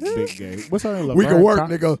 I'm Big game. What's her name? We can Laverne work,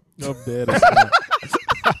 Cox? nigga. dead.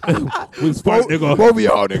 We was fight, nigga. Both of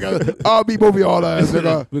y'all, nigga. I'll be both of y'all ass,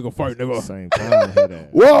 nigga. We gonna fight, nigga. Same time. I hear that.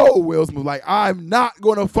 Whoa, Will Smith. Like, I'm not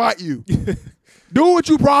gonna fight you. Do what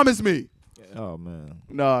you promised me. Oh man.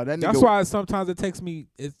 No, that nigga. That's why sometimes it takes me.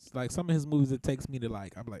 It's like some of his movies. It takes me to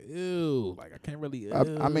like. I'm like, ew. Like I can't really.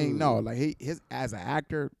 I mean, no, ew. like his as an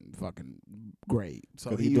actor, fucking great. So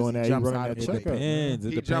 'Cause he he doing that, he jumps running out that of check it. up. Depends. It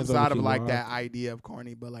He depends jumps on out what of you like want. that idea of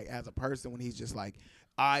corny, but like as a person, when he's just like,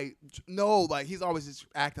 like he's always just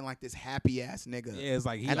acting like this happy ass nigga. Yeah, it's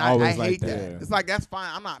like he and I always hate like that. that. It's like that's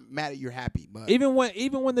fine. I'm not mad at you're happy, but Even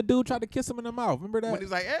when the dude tried to kiss him in the mouth, remember that? when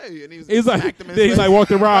he's like, hey, and He's like, smacked him in then his he's like face.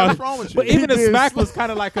 walked around. What's wrong with you? But even the did smack smack- was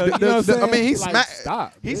kind of like a. You know what I'm saying? I mean, he Like, smacked.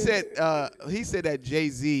 stop. He said that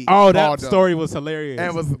Jay-Z. Oh, that called him story was hilarious.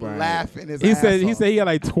 and was Right. laughing his He ass said off. he had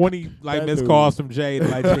like 20 like That missed dude. calls from Jade.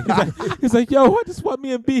 Like, he's like, yo, I just want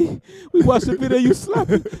me and B. We watched the video you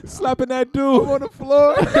slapping that dude. on the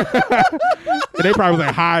floor. And they probably was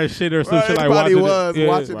like high as shit or some Right, shit like everybody watching was it. Yeah.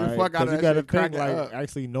 watching the fuck out 'Cause of you that gotta shit, cracking think, like, up.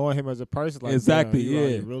 actually knowing him as a person, like, Exactly, damn, he,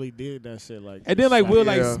 like, yeah. really did that shit, like. And then like Will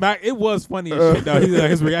like Yeah. smack. It was funny as shit though. He's like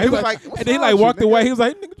his reaction. He was like, "What's and then he wrong like with you, walked nigga?" away. He was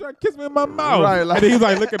like, "Nigga trying to kiss me in my mouth." Right, like- and then he was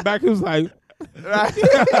like looking back. He was like, Right.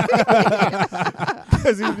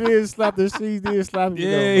 Because he did slap the shit, he did slap him. "Yeah."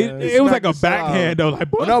 though, man. It was like a smacked the backhand though. Like,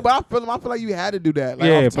 Well, no, but I feel like you had to do that. Like,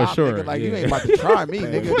 Yeah, off for top, sure, Nigga. Like you yeah. ain't about to try me,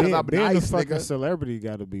 Man, nigga. Because being, I'm being nice, a fucking nigga. celebrity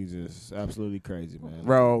got to be just absolutely crazy, man.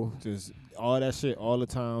 Bro, Just all that shit all the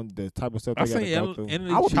time, the type of stuff I they got to seen go through. I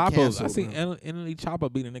Emily would be Choppa. I canceled, seen bro. Emily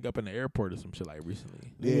Choppa beat a nigga up in the airport or some shit like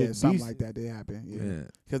recently. yeah, something decent. like that did happen. Yeah,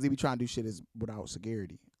 because he be trying to do shit without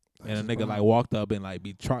security. And a nigga like walked up and like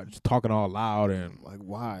be talking all loud and Like,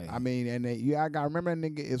 why? I mean, and I got remember that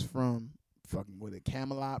nigga is from fucking with it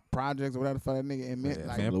Camelot Projects or whatever the fuck that nigga in Yeah,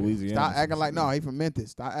 like. Memphis. Louisiana. Stop acting like he from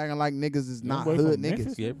Memphis. Stop acting like niggas is not boy hood from niggas.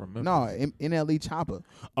 Memphis? yeah from Memphis. No, NLE Chopper.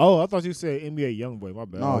 Oh, I thought you said NBA Youngboy. My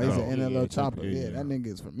bad. No, he's Oh, an NLE yeah, Chopper. Yeah, that nigga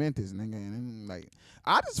is from Memphis, nigga. And like,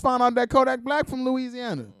 I just found out that Kodak Black from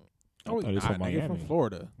Louisiana. Oh, I thought he was nah, from nigga Miami. from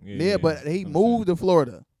Florida. Yeah, but he I'm moved to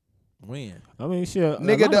Florida. When? I mean, shit.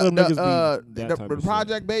 Nigga, the the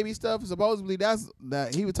Project Baby stuff. Supposedly, that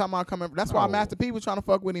he was talking about coming. That's why Oh. Master P was trying to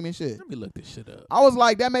fuck with him and shit. Let me look this shit up. I was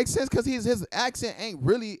like, that makes sense because his accent ain't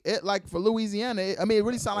really it like for Louisiana. It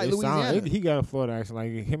really sound like Louisiana. He got a Florida accent.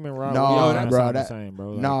 Like him and Rob. No, Yo, that bro, sound that- the same,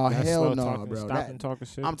 bro. Like, no, that hell slow no, talking, bro. Stopping talking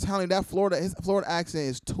shit. I'm telling you, his Florida accent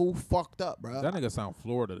is too fucked up, bro. That nigga sound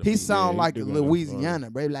Florida. To He me. sound he like do got that Louisiana,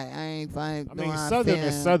 bro. Like I ain't fine. I mean, Southern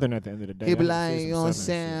is Southern at the end of the day. He be I like, see you some know what I'm Southern shit.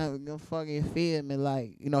 saying? You fucking feel me?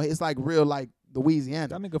 Like, it's like real, like Louisiana.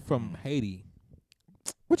 That nigga from Haiti.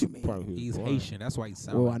 What you mean? Probably He's born. Haitian. That's why he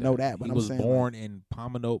sounds. Well, like I know that, but he I'm was saying, born in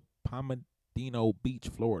Palmadino Beach,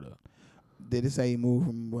 Florida. Did it say he moved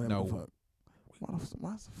from whatever No. the fuck? Why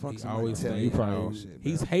the fuck He somebody always tell stayed. me probably- that shit,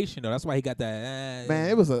 He's bro? Haitian though. That's why he got that. Man,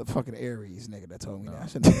 it was a fucking Aries nigga that told me that. I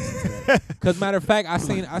shouldn't have listened to that. Cause matter of fact, I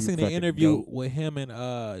seen an fucking interview goat. with him and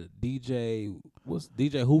DJ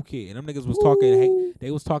Hookey, and them niggas was talking. They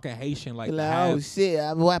was talking Haitian like. Oh half- shit!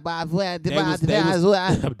 I'm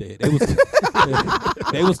dead.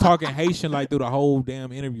 They was talking Haitian like through the whole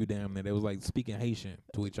damn interview. Damn, and they was like speaking Haitian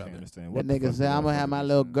to each Can't other. understand. That What the nigga fuck said, did "I'm gonna that have my fucking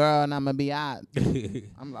little say? girl and I'm gonna be out." I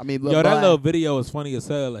mean, Yo, that little video is funny as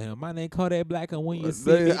hell of him. My name Kodak Black, and when you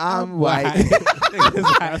see me, I'm I'm white. white.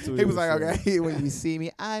 That's what He was like, saying. "Okay, when you see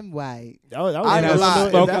me, I'm white." That was I And ain't I gonna lie,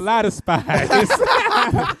 smoke if a lot of spice.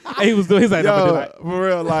 And he was doing. He's like, I'm gonna do Yo, like. for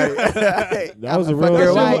real, like That was a fucking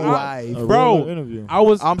real white I- wife. A Bro, real interview. I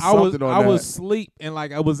was I'm something on I was that. asleep and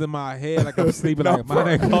like I was in my head like I'm sleeping No, like my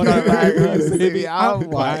name bro. Kodak Black. See, I'm I'm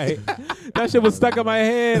white. white. That shit was stuck in my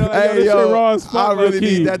head. Like, yo, Hey this shit yo, raw as fuck. I really low-key.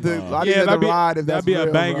 need that to. I need Yeah, that to that'd be- ride if that'd that's be a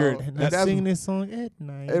real, banger. bro. And I That's sing this song at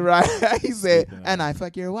night. right. He said, Sleeping. "And I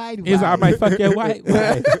fuck your white wife." He's like, I might fuck your white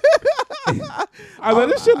wife. I was like,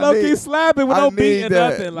 this shit I low need- key slapping with I no beat need and that.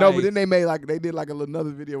 nothing. No, Like, but then they made like they did like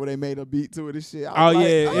another video where they made a beat to it and shit. I oh was like,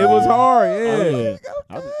 yeah, it was hard. Yeah. Oh,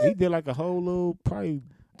 yeah. okay. He did like a whole little, probably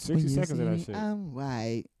 60 When you seconds of see that me, shit. I'm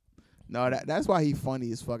white. No, that's why he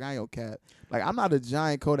funny as fuck. I ain't gonna cap. Like, I'm not a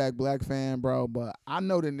giant Kodak Black fan, bro, but I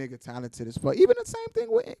know the nigga talented as fuck. Even the same thing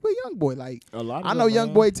with YoungBoy. Like, A lot of I know them,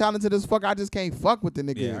 man. YoungBoy talented as fuck. I just can't fuck with the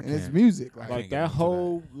nigga Yeah, I and his can't. music. Like, can't Like get that into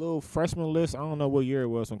whole little freshman list, I don't know what year it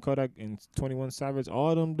was, when Kodak and 21 Savage,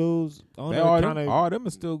 all them dudes, They all them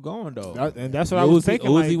is still going though. and that's what I was thinking.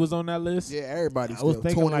 Uzi Like, was on that list. yeah, everybody. I was still.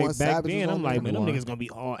 thinking 21 like back Savage then, was I'm on like, there. man, them niggas gonna be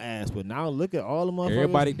all ass. But now look at all the motherfuckers.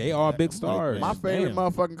 Everybody, they all big Like, stars. My favorite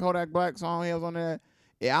Damn. motherfucking Kodak Black song he was on there.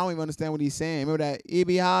 Yeah, I don't even understand what he's saying. Remember that? It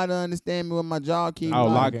be hard to understand me when my jaw keep Oh,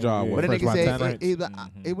 locked. Lockjaw. Yeah. But the French nigga Montana. said, he's like,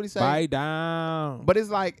 Mhm. what he say? Bite down. But it's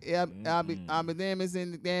like, I'll be them is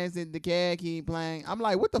in the dance in the cat keep playing. I'm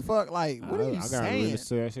like, what the fuck? Like, what are you I gotta saying?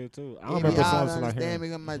 listen to that shit too. I It don't be remember hard songs to like understand him. me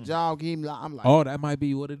when my jaw keep locked. I'm like, Oh, that might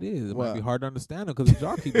be what it is. It might What? be hard to understand him because the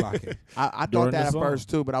jaw keep blocking. I thought during that the at song. first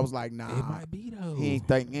too, but I was like, nah. It might be though. He ain't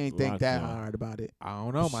think that Lockjaw. hard about it. I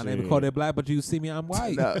don't know. My name is Shit. Kodak Black, but you see me, I'm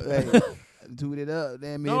white. No, hey, toot it up.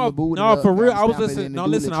 Damn, No, for real. I was listening. No,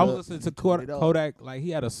 listen. I was listening to Kodak. Like he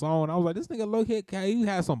had a song. I was like, this nigga look here. He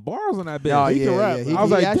had some bars on that bitch. No, He yeah, can rap, yeah. bro. He, I was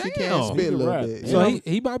he like, actually damn. can He spit a can little rap. bit. So you know?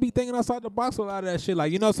 he might be thinking outside the box with a lot of that shit.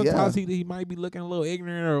 Like, you know, sometimes he might be looking a little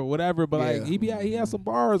ignorant or whatever, but like he has some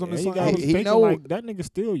bars on Yeah, the he song. got He me thinking know- like that nigga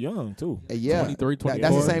still young too. Yeah, 23, that's the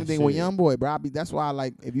 24. same thing with Shit. YoungBoy, bro. That's why,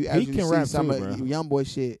 like, if you actually can see rap some too, of bro. YoungBoy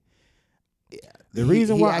shit, The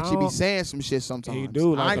reason he why I actually be don't- saying some shit sometimes. He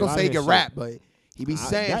do, like, I ain't a gonna lot say he of can his rap, shit. but he be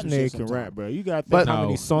saying That some shit nigga can sometimes. rap, bro. You got to But think how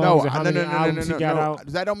many no, songs and how many albums he got no. out.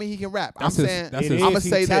 That don't mean he can rap. That's I'm his- saying that's It his- is, I'ma he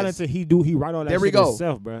say this. talented. He write all that There we shit go.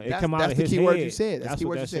 himself, bro. It come out That's of the his key head. word you said. That's That's the key what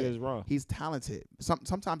word you that shit said. is raw. He's talented.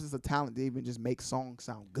 Sometimes it's a talent to even just make songs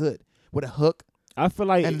sound good with a hook I feel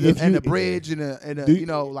like and if the you bridge and a Do- you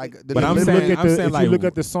know, like the But I'm if you delivery. saying- look at the, saying if like- you look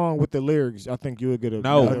at the song with the lyrics, I think you would get a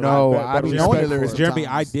No. better- No, better I be respect knowing the for lyrics. it. Jeremy, I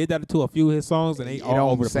sometimes. did that to a few of his songs, and they It all don't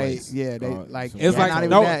over the say, place. yeah, they God, like. so- It's and like not even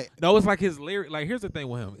no, that. no. It's like his lyric. Like here's the thing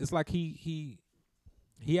with him. It's like he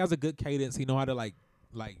has a good cadence. He know how to like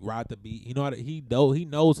ride the beat. He know how to, he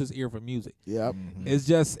knows his ear for music. Yep. Mhm. It's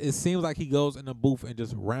just it seems like he goes in the booth and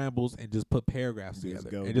just rambles and just put paragraphs together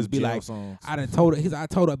go and just do be jail like, songs. I done told her. I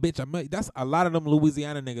told her, bitch. That's a lot of them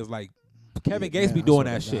Louisiana niggas. Like Kevin Yeah, Gates be man, doing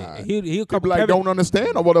I that swear shit. to And he'll come People like Kevin, don't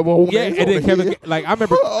understand or whatever. yeah, and then Kevin, like I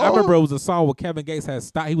remember it was a song where Kevin Gates had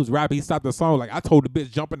stopped. He was rapping. He stopped the song. Like I told the bitch,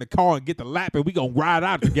 jump in the car and get the lap, and we gonna ride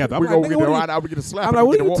out together. I'm We like, gonna nigga, get what the are you- ride out. We get a slap. I'm like,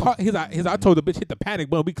 what are you talking? I told the bitch hit the panic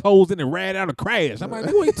button. We closed in and ran out and crashed. I'm like,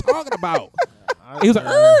 what are you talking about? He was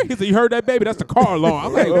like, he said, you heard that, baby? That's the car alarm.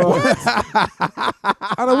 I'm like, what?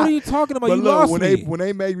 I'm like, what are you talking about? But You look, lost when me.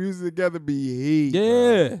 they make music together, be heat.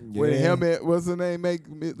 Yeah. When Yeah. him and what's the name make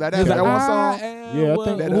that He's like, one I song. am Yeah, I what-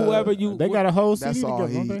 think that, whoever you. They got a whole That's CD all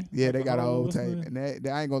together, he. don't they? Yeah, they got a whole what's tape, the- and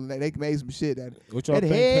they ain't gonna. They made some shit that What y'all that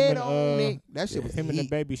think head him on and it. That shit was him and the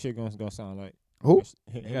heat. baby shit gonna sound like? Who?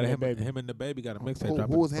 They got him and the baby got a mixtape Who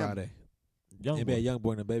dropping was him? Friday. Young NBA boy. Young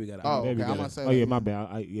Boy and the baby got a Oh, Baby okay, I'm got gonna it. say Oh that. yeah, my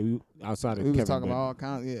bad. We outside of We was Kevin. talking baby. about all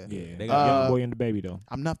kinds. Yeah, Yeah, they got Young Boy and the baby though.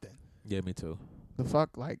 I'm nothing. Yeah, me too. The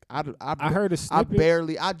fuck, like I heard a I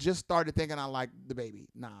snippet. I just started thinking I like the baby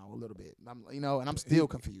now a little bit. And I'm still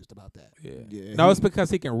confused about that. Yeah. Yeah, No, he- it's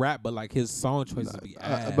because he can rap, but like his song choices be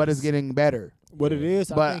ass. But it's getting better. What it is,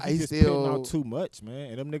 But I think he's he just still- putting out too much,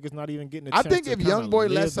 man. And them niggas not even getting a I chance think to if kinda YoungBoy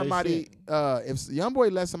live let they somebody, shit. if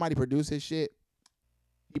YoungBoy let somebody produce his shit,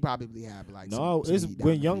 he probably have like No, some it's heat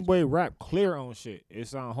when down the YoungBoy rap clear on shit. It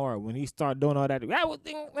sound hard when he start doing all that.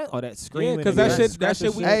 All that screaming. Yeah, because and that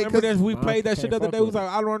shit we Hey, remember that we Nah, played that I shit the can't other day. fuck We was with like,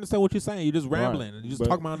 I don't understand what you're saying. You just rambling and you just But-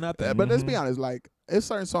 talking about nothing. But let's be Mhm. honest, like it's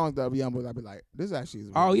certain songs that YoungBoy I'll be like, this actually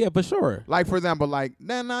is. Oh real. yeah, for sure. Like for example, like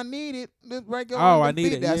then I need it. This record Oh, on I the need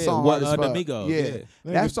beat, it. That Yeah, song what hard as the fuck. Migos? Yeah.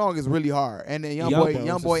 Yeah. That song is really hard, and then YoungBoy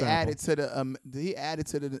YoungBoy was a added sample. to the he added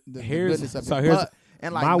to the Here's- goodness of so it. here's- But,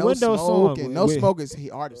 and like My no Window smoke song and no with- smoke is he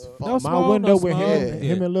hard as fuck. No My Smoke, window no with smoke. him,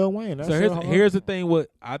 Yeah. him and Lil Wayne. That's So hard. here's the thing. What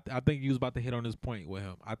I think you was about to hit on this point with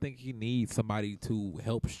him. I think he needs somebody to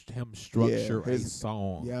help him structure a his-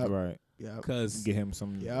 song. Yeah, right. yeah. Because Get him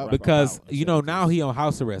some. Yeah. rap because about you know now he on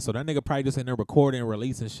house arrest, so that nigga probably just in there recording and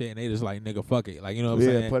releasing shit, and they just like nigga fuck it, like you know what I'm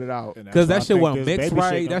Yeah, saying? put it out. And Because that's that why I shit wasn't think this mixed baby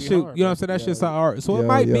right. gonna That be shit, hard, you know what I'm bro. saying? That shit Yeah. sound hard. So it Yo,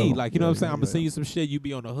 might be yo. like, you know what I'm Yeah, saying? I'm gonna yeah. send you some shit. You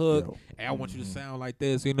be on the hook. Yo. Hey, I want you to sound like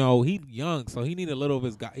this. You know, he young, so he need a little of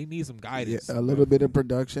his guy. He needs some Yeah, guidance. a little bit of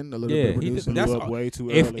production, a little Yeah, bit of he did- producing. that's Blew up all- way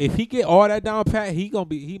too If early. if he get all that down pat,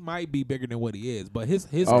 he might be bigger than what he is. But his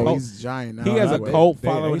Oh, cult, he's giant now. he has a anyway. cult They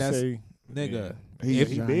following. say- That's yeah. nigga. He's If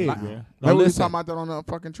he giant big, now. man. No, Remember we was listen. talking about that on the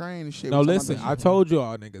fucking train and shit. No, We talking listen. about I that shit. told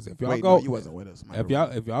y'all niggas if y'all Wait, go, no, you wasn't with us.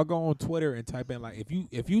 if y'all go on Twitter and type in like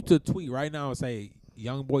if you to tweet right now and say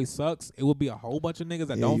Young Boy sucks, it will be a whole bunch of niggas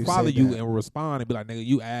that Yeah, don't you follow said you that. and will respond and be like, nigga,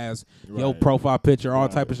 you ass, your Right. profile picture, all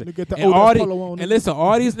Right. type of shit. Look at the And all Otis these, polo on and it. listen,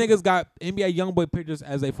 all these niggas got NBA YoungBoy pictures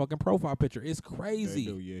as a fucking profile picture. It's They crazy.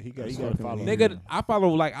 do, yeah. He got That's to fucking follow. weird. Nigga,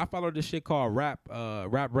 I follow this shit called Rap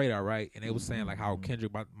Radar, right? And they was saying like how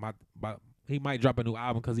Kendrick he might drop a new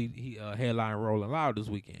album because he headline Rolling Loud this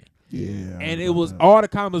weekend. Yeah. And it was all the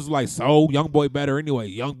comments was like, so Young Boy better anyway.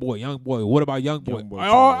 Young boy. What about Young Boy? Young Boy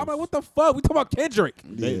I'm like, trash. what the fuck? We talking about Kendrick.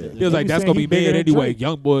 Yeah. He was like, that's gonna be mid anyway.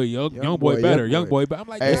 Young boy better. Young Young boy. boy, but I'm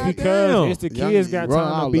like, Hey, It's God because damn. it's the Young- kids got Rolling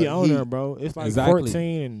time to Loud be look on there, heat. bro. It's like Exactly.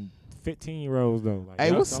 14 and 15-year-olds though. Like, Hey,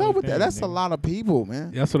 that's what's the up only with that? thing, That's a nigga. lot of people,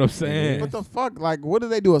 man. That's what I'm saying. What the fuck? Like, what do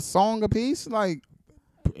they do? A song a piece? Like,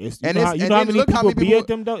 It's, And you know, it's- how, you and know how then many look how people many be people- at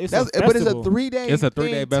them though? It's that's a but it's a festival. 3-day. It's a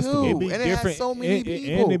 3-day thing, festival. too. It'd be and it has different. so many and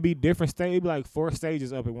people. it'd be different stages. It'd be like 4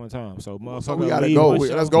 stages up at one time. So motherfucker, So we gotta leave go. one Let's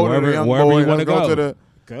show. go to Wherever- the Young wherever Boy. you wanna Let's go go. to the.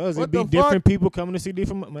 Cause What it'd be the different people coming to see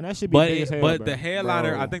different. Man, that should be big as hell. But bro. the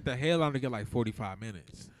headliner, Bro. I think the headliner get like 45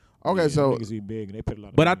 minutes. Okay, Yeah, so niggas be big and they put a lot.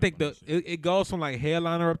 Of But I money think on that shit. it goes from like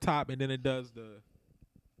headliner up top, and then it does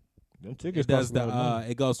them tickets it does cost a lot of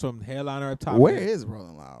money. it goes from headliner up top. where and is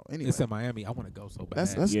Rolling Loud? Anyway, it's in Miami? I want to go so bad.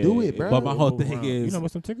 let's Yeah, do it, bro. But my whole move thing around. is- you know what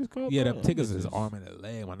some tickets cost? Yeah, bro? the tickets is Them arm and a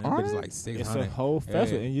leg. My Are nigga is they? like It's 600. a whole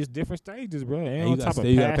festival Yeah. and just different stages, bro. And, And on you top got of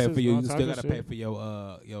still gotta pay passes, for your all you type still of gotta pay shit. for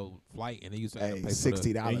your flight, and then you still gotta Hey, pay for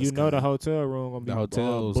 $60. And you know the hotel room gonna be The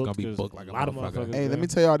hotel's gonna be 'cause booked like a lot of motherfucker. motherfuckers. Hey, let there. me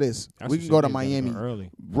tell y'all this. That's We some can shit go to niggas gotta Miami early.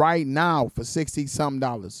 right now for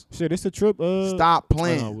 $60-something. Shit, it's a trip. Stop Oh,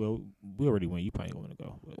 playing. no, well, we already went. You probably want to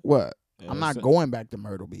go. But, What? I'm not so- going back to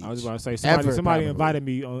Myrtle Beach. I was about to say Ever, somebody probably. invited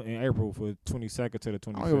me in April for 22nd to the I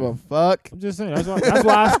 25th. don't give a fuck. I'm just saying. That's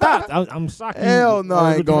why I stopped. I'm shocked. you- Hell no, I what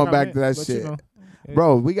ain't the going fuck back meant, to that but, you shit. know, yeah.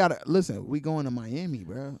 Bro, we gotta listen. We going to Miami,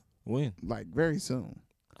 bro. When? Like very soon.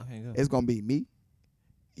 I can't go. It's gonna be me,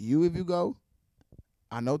 you if you go.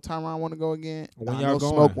 I know Tyron want to go again. When I y'all know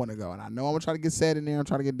going? Smoke want to go, and I know I'm gonna try to get Sad in there. I'm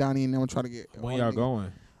trying to get Donnie in there. I'm trying to get. When all y'all niggas.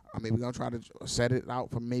 going? I mean, we're gonna try to set it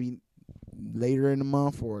out for maybe later in the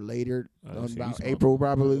month or later about April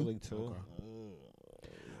probably.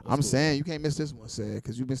 I'm saying you can't miss this one, Sad,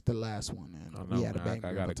 because you missed the last one, man. I know, We had a man. banger I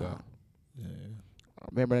of gotta a go. time. Yeah.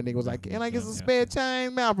 Remember that nigga was like, "Can I get some Yeah. spare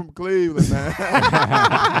change, man? I'm from Cleveland, man.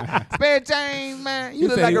 Spare change, man. You He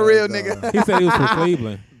look said like he- a real nigga." He said he was from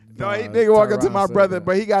Cleveland. No, he Nah, nigga walked up to Tyron my said brother, that.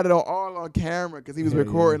 but he got it all on camera because he was Yeah,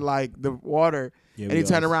 recording like the water. Yeah, And we he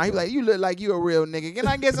turned all- around. He was like, "You look like you a real nigga. Can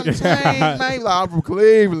I get some change, man?" He was like, "I'm from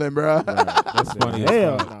Cleveland, bro." That's funny as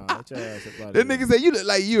Hell, fuck. nah, get your ass up out The of here. nigga said, "You look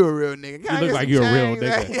like you a real nigga. Can I look get like some you a real change,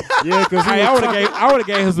 nigga. man?" Yeah, because Hey, I would have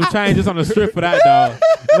gave him some changes on the strip for that dog.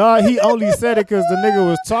 No, he only said it because the nigga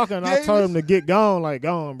was talking. Yeah, I he told was- him to get gone, like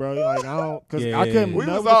gone, bro. Like I don't, cause Yeah. I couldn't. We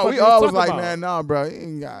know was what the all fuck we he all was talking like, about. "Man, nah, bro. He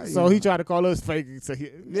ain't got." So he tried to call us fake. So he,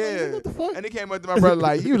 Yeah. What the fuck? And he came up to my brother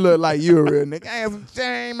like, "You look like you a real nigga. I have some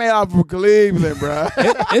change, man. I'm from Cleveland, bro."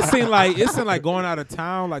 It seemed like going out of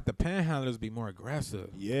town, like the panhandlers be more aggressive.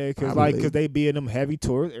 Yeah, because Probably. they be in them heavy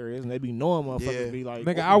tourist areas and they be knowing motherfuckers Yeah. be like,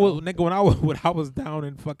 Nigga, oh, when I was down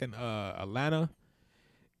in fucking Atlanta,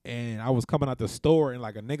 And I was coming out the store, and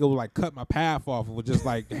like a nigga would like cut my path off and was just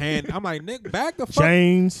like hand. I'm like, nigga, back the fuck.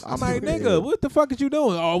 Chains. I'm like, nigga, what the fuck is you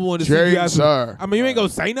doing? Oh, I wanted to see you guys. sir. I mean, you ain't gonna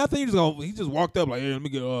say nothing. He just walked up like, hey, let me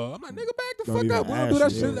get. I'm like, nigga, back the Don't fuck even up. We don't ask do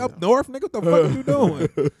that you, shit yeah. up north, nigga. What the fuck are you doing?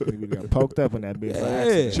 Nigga got poked up in that bitch.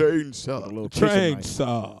 Yeah. Chainsaw. A little Train kitchen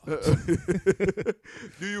saw.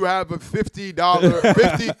 Do you have a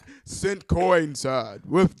 $50 coin, sir,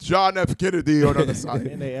 with John F. Kennedy on the other side?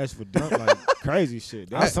 And they ask for dump, like crazy shit.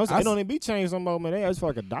 Sometimes it don't even be changed no more, man. They ask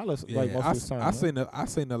for like $1, like most of the time. I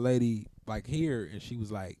seen a lady like here, and she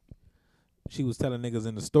was like, she was telling niggas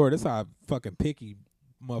in the store. This how fucking picky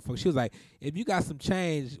motherfucker. She was like, if you got some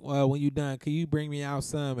change, when you done, can you bring me out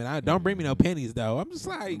some? And I don't bring me no pennies though. I'm just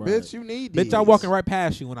like, Bitch, you need bitch, these. I'm walking right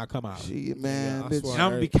past you when I come out. Shit, man. Yeah, I bitch. swear. And I'm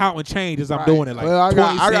gonna be counting change as I'm Right. doing it. Like, well, I 20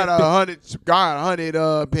 got cent,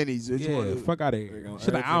 100 pennies. Bitch. Yeah, fuck out of here. Nigga,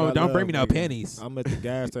 Shit, like, everything I don't bring me love, no nigga. pennies. I'm at the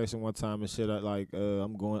gas station one time and shit.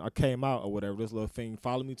 I came out or whatever. This little thing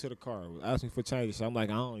followed me to the car, asked me for change. So I'm like,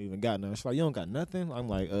 I don't even got nothing. She's like, you don't got nothing? I'm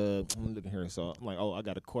like, I'm looking here. So I'm like, oh, I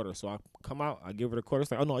got a quarter. So I come out, I give her the quarter.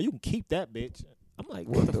 It's like, oh no, you can keep that, bitch. I'm like,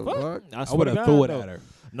 what the fuck? I would have threw it at her.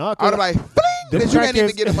 No, I'd be like, them bitch, you can't even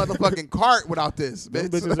crackheads- get a motherfucking cart without this, them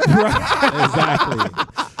bitch. bitches are right.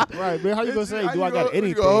 Exactly. Right, man. How you gonna say? How Do you I got gonna- you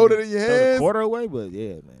anything? gonna hold it in your Throw the hands? quarter away, but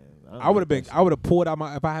yeah, man. I would have pulled out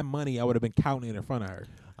my. If I had money, I would have been counting it in front of her.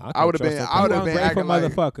 I would've been- I would've been Ungrateful acting like-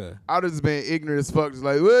 motherfucker. I'd have just been ignorant as fuck, just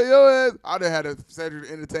like, well, yo ass. I'd have had a Cedric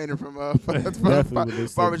Entertainer from Definitely what they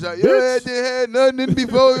said. barbershop. Your ass didn't have nothing in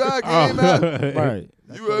before I came out. Right.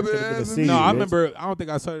 You ever had some- No, I bitch. remember. I don't think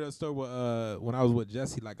I started that story with, when I was with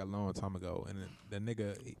Jesse like a long time ago, and the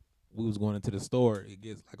nigga, we was going into the store. It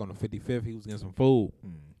gets like on the 55th. He was getting some food,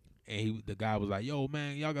 and the guy was like, "Yo,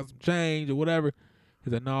 man, y'all got some change or whatever?" He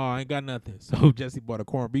said, "No, I ain't got nothing." So Jesse bought a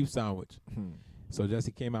corned beef sandwich. So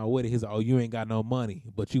Jesse came out with it. He's like, "Oh, you ain't got no money,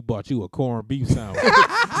 but you bought you a corned beef sandwich."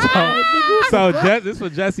 This is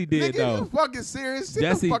what Jesse did Nigga, though. you fucking serious? Get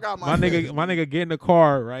Jesse, the fuck out my face. my nigga get in the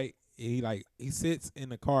car, right? He sits in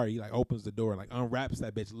the car. He like opens the door, like unwraps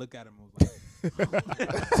that bitch. Look at him. Was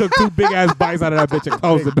like, took 2 big ass bites out of that bitch and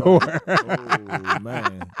closed the door. Oh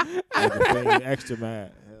man, extra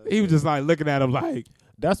mad. He was just like looking at him like,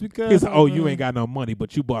 That's because he's like, "Oh, you ain't got no money,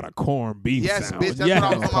 but you bought a corned beef Yes, sandwich." bitch. That's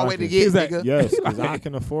what I was on my way to get, He's like, nigga. Yes, because I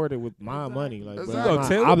can afford it with my money. Like, but Exactly. I'm Go not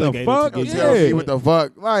tell what the obligated fuck? to Yo, get tell you. me what the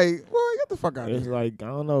fuck. Like, boy, get the fuck out of It's here. like I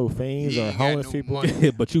don't know, fiends He or ain't got homeless no people.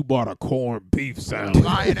 money. but you bought a corned beef sandwich.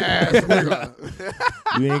 Lying ass nigga.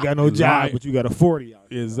 You ain't got no job, Right. but you got a 40 out.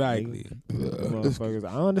 Exactly. Motherfuckers.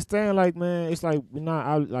 I understand, like, man, it's like we're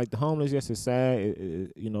not like the homeless. Yes, it's sad,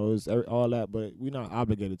 it's all that, but we're not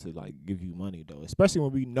obligated to like give you money though, especially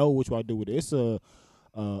when we know what y'all do with it. It's a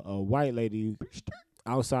white lady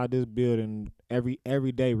outside this building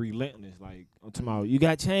every day, relentless. Like I'm talking about, you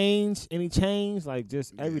got change? Any change? Like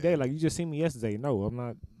just every day. Like you just seen me yesterday. No, I'm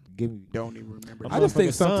not giving you. Don't even remember. I just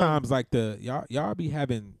think Motherfucking son. sometimes like y'all be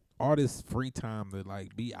having all this free time to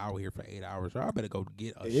like be out here for 8 hours. Y'all better go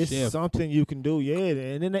get a It's shift. something you can do, yeah.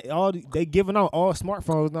 And then they giving out all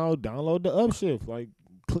smartphones now. Download the Upshift. Like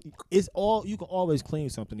it's all you can always clean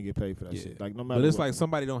something to get paid for that Yeah. shit. Like no matter. But it's what.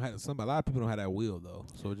 like a lot of people don't have that will though.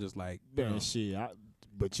 So it's just like, Man, shit.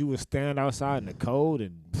 But you would stand outside in the cold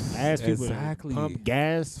and ask people Exactly. to pump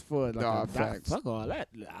gas for like Nah, a facts. fuck all that.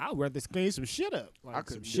 I'd rather clean some shit up. Like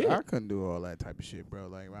I some shit. couldn't do all that type of shit, bro.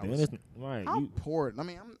 Like, I Then was, it's- right. I'm You, poor. I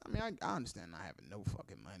understand not having no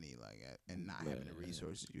fucking money, like, and not having the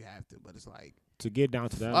resources you have to. But it's like, to get down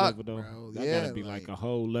to that Fuck, level though, bro. that Yeah, gotta be like like- a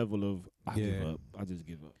whole level of I give Yeah. up. I just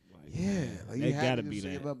give up. Like, yeah, like they you have gotta to be just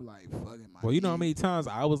give that. up, like, fucking my. well, you know how knees. many times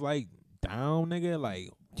I was like down, nigga, like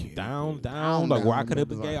down, down, like where I down, could have nigga,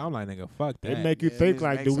 been gay. like- I'm like, nigga, fuck It that. make you Yeah, think just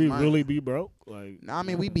like, make do some we money. really be broke? Like, No, I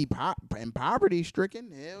mean we be in poverty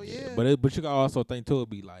stricken. Hell yeah. But you can also think too, it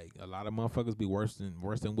be like a lot of motherfuckers be worse than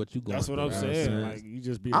what you going. that's what I'm through. saying. Like you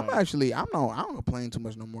just be. I'm like, actually, I don't complain too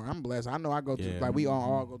much no more. I'm blessed. I know I go through, Yeah. like we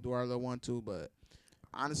all go through our little one too, but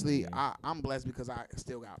honestly, I'm blessed because I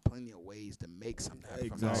still got plenty of ways to make something happen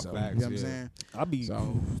for Exactly. myself. Facts, You know what I'm yeah. saying? I be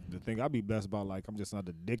So- the thing I be blessed about, like I'm just not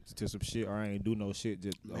addicted to some shit or I ain't do no shit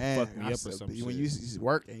just Man, fuck me I up or said, some shit. when you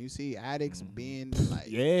work and you see addicts being like,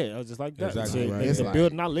 Yeah, I was just like that. Exactly Shit, right. in It's the like-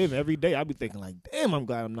 building I live in every day, I be thinking like, damn, I'm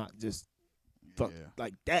glad I'm not just fuck Yeah.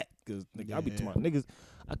 like that. Cause nigga, I be to Yeah. my niggas.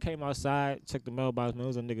 I came outside, checked the mailbox, man. There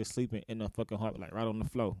was a nigga sleeping in the fucking heart, like right on the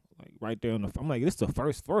floor, like right there on the. I'm like, this the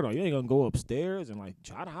first floor though. You ain't gonna go upstairs and like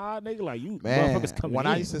try to hide, nigga. Like you man, motherfuckers coming when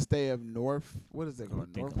in. I used to stay up north, what is it I'm called?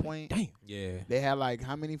 thinking North like, Point. damn. Yeah. They had like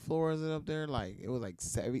how many floors is it up there? Like it was like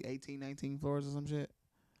 18, 19 floors or some shit.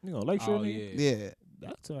 You know, Lakeshore. Oh nigga? yeah. Yeah.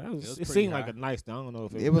 It pretty seemed high. like a nice. I don't know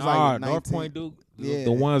if It was Nah, like North 19. Point Duke. Yeah.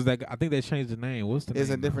 The ones that I think they changed the name. What's the name?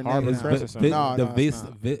 It's a different Harvard name. now. Express or something. No, the no, it's Vista,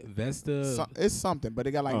 not. Vesta. It's something, but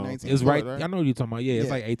it got like Oh, 19. It's right. floors, I know what you're talking about. Yeah, it's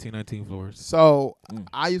Yeah. like 18, 19 floors. So Mm.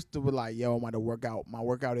 I used to be like, yo, I'm about to work out. My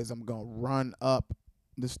workout is I'm gonna run up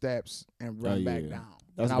the steps and run back yeah. down.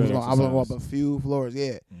 That's and I was good gonna go up exercise. a few floors.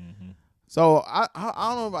 Yeah. Mhm. So I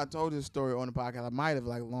don't know if I told this story on the podcast. I might have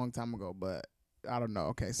like a long time ago, but I don't know.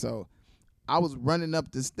 Okay, so I was running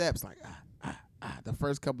up the steps like the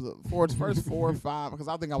first couple of first 4 or 5, because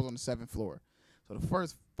I think I was on the 7th floor. So the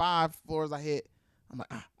first 5 floors I hit, I'm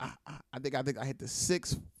like I think I hit the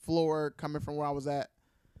 6th floor coming from where I was at,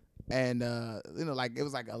 and like it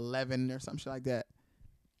was like 11 or some shit like that.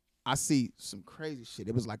 I see some crazy shit.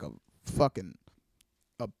 It was like a fucking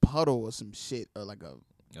a puddle or some shit, or like a.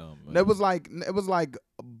 Oh, man. It was like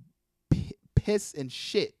piss and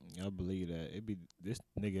shit. I believe that. It be this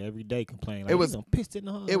nigga every day complaining. It Like, was- he done pissed in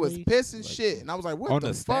the hallway. It was piss and Like, shit, and I was like, "What On the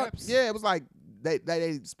the fuck?" steps? Yeah, it was like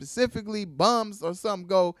they specifically bums or something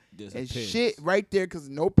go Just a and piss. shit right there because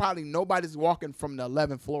probably nobody's walking from the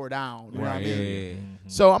 11th floor down. You know what I Right. mean? Yeah.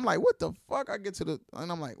 Mhm. So I'm like, "What the fuck?" I get to the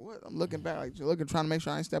and I'm like, "What?" I'm looking back, like trying to make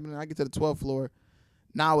sure I ain't stepping in. I get to the 12th floor.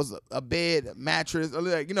 Now it was a bed, a mattress,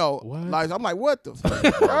 like What? like I'm like, "What the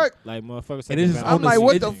fuck?" Like motherfuckers. And it's just I'm on like, the,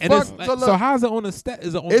 what it- the and fuck? it's like- So so look- how's it on the step?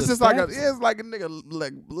 Is it on It's the just like steps? it's like a nigga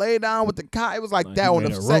like lay down with the cot. It was like Like that he on the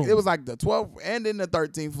made a second. room. It was like the 12th and then the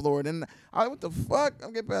 13th floor. Then I what the fuck?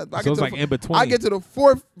 I'm getting past. I So get it's to like the, in between. I get to the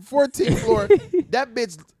 14th floor. That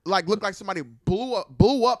bitch like looked like somebody blew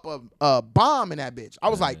up a bomb in that bitch. I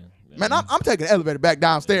was like, man, I'm taking the elevator back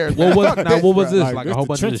downstairs. What man. was Fuck now? this, What was bruh. this? Like, Like this a whole the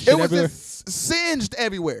bunch of trench- shit It was everywhere? just singed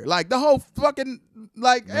everywhere. Like the whole fucking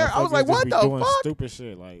like air. I was Motherfuckers like, just what be the doing fuck? Stupid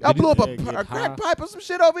shit. Like I blew up yeah, a get crack high. pipe or some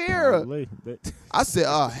shit over here. Probably. That- I said,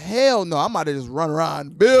 oh hell no, I'm about to just run around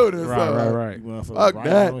the building. Right. You motherfuckers Fuck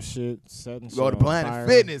writing that. on shit, setting Go shit to on Planet fire.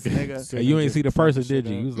 Fitness, nigga. Sitting Hey, you there ain't just see the fucking person, shit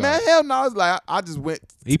did you? up. You was like, Man, hell no. I was like, I just went.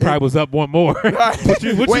 he probably was up one more. What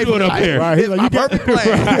you doing up here? Right, he's like, my you get- perfect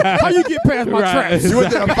plan. How you get past my Right. traps? You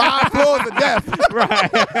went to the 5 floors of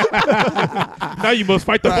death. Now you must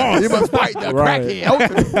fight the boss. You must fight the Right.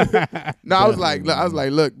 crackhead. No, I was Definitely,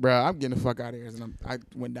 like, look, bro, I'm getting the fuck out of here. And I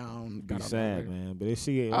went down. Be Got out sad, there. man. But they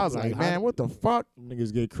see it. I was like, man, what the fuck?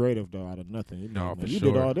 Niggas get creative though out of nothing. You know, No, man, for you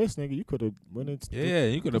sure. did all this, nigga. You could have went into Yeah,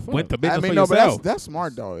 you could have fuck? went to I business mean, for no, but yourself. that's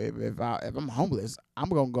smart though. If I'm homeless, I'm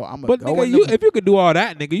gonna go. I'm gonna But go. nigga, in you the- if you could do all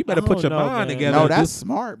that, nigga, you better I put don't your know, mind man. together. no, that's Just-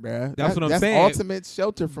 smart, bruh. That's what I'm that's saying. ultimate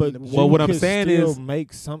shelter from But the. Well, what I'm could saying still is-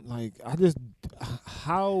 make something like I just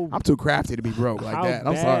how I'm too crafty to be broke like how that.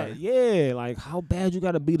 I'm bad- sorry. Yeah, like how bad you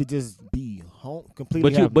gotta be to just be home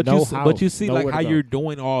completely. have but no you house, see nowhere like to how go. you're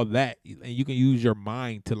doing all that, and you can use your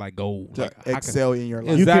mind to like go To like, I can- excel in your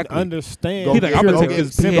life. You Exactly. can understand. Go He get, like, I'ma go take get-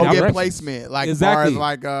 this go pen, get I'm ready. placement, like Exactly. as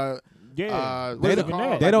far as like Yeah, what is it even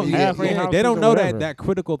called? that. They don't. Like, halfway Yeah, houses they don't or know whatever. that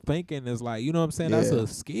critical thinking is like, you know what I'm saying. That's Yeah. a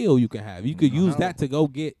skill you can have. You could I use know. that to go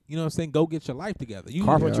get, you know what I'm saying. Go get your life together. You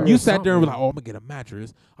Carpentry you or sat there and was something. like, oh, I'm gonna get a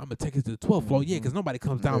mattress. I'm gonna take it to the 12th floor. Yeah, because nobody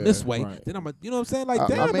comes down Yeah, this way. right. Then I'm gonna, you know what I'm saying. Like, I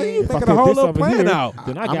damn, man, mean, you if I thinking put a whole this little over plan here, out.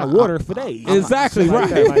 Then I I'm got a- water for days. Exactly Shit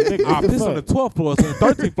like right. that, like, nigga, I'll what the piss on the fuck? 12th floor, so the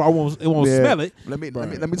 13th floor it won't Yeah. smell it. Let me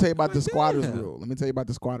Right. tell you about the squatters Damn. rule. Let me tell you about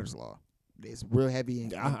the squatters law. It's real heavy.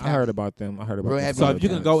 In I Cali. heard about them. I heard about Real them. heavy. So Yeah, if you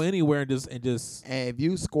can go anywhere and just And if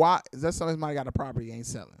you squat, is that somebody got a property you ain't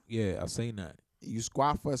selling? yeah, I've seen that. You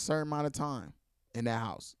squat for a certain amount of time in that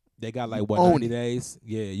house. They got like what own 90 it. days.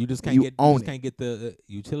 Yeah, you just can't You get own you just it. can't get the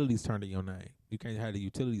utilities turned in your name. You can't have the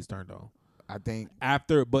utilities turned on I think.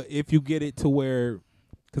 after. But if you get it to where,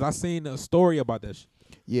 because I seen a story about that.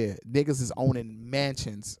 Yeah, niggas is owning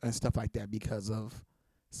mansions and stuff like that because of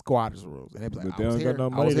squatters rules. And they be like, But I they was don't here. got no I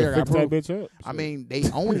money was here. to I got fix that proof. bitch up. I mean, they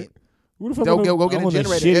own it. Who the fuck They'll wanna go get a own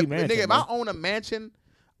generator. shitty If, mansion, nigga, if bro? I own a mansion,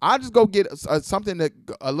 I just go get something that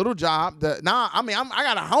a little job. That I mean, I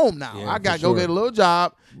got a home now. Yeah, I got to for go sure. get a little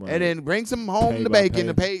job Right. and then bring some home Pay to by bacon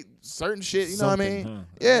to pay. pay certain shit. You know what I Something, mean? huh?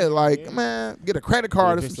 Yeah, like Yeah. man, get a credit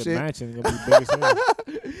card or If some it's a shit. mansion, it's gonna be big as hell.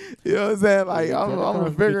 You know what I'm saying? Like Yeah, I'm credit gonna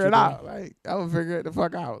card figure get it you out. Like I'm gonna figure it the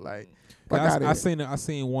fuck out. Like fuck out I of seen I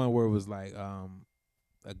seen one where it was like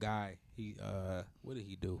a guy. He what did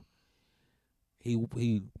he do?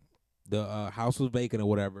 He the house was vacant or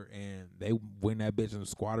whatever, and they went that bitch and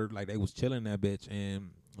squatted, like they was chilling that bitch, and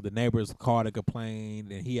the neighbors called and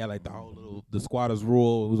complained, and he had like the whole little the squatters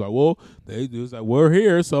rule. It was like, well, they it was like we're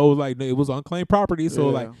here, so it was like it was unclaimed property, so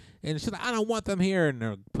Yeah. like, and she's like, I don't want them here, and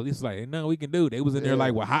the police was like, ain't nothing we can do. They was in there Yeah.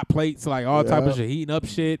 like with hot plates, like all type of Yeah. shit, heating up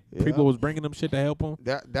shit. Yeah. People was bringing them shit to help them.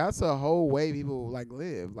 That's a whole way people like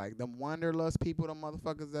live. Like them wanderlust people, them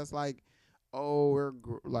motherfuckers that's like, oh, we're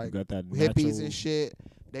like You got that hippies natural- and shit.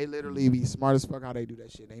 They literally be smart as fuck how they do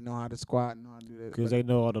that shit. They know how to squat, know how to do that. Because they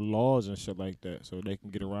know all the laws and shit like that, so they can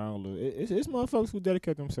get around a little. It's motherfuckers who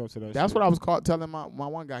dedicate themselves to that. That's shit. what I was telling my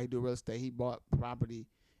one guy. He do real estate. He bought property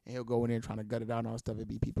and he'll go in there and trying to gut it out and all that stuff. It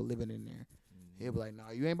be people living in there. He'll be like, "Nah,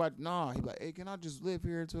 you ain't about." Nah, he be like, "Hey, can I just live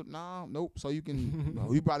here until?" Nah, nope. So you can.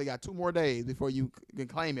 No, you probably got 2 more days before you can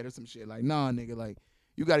claim it or some shit. Like, nah, nigga, like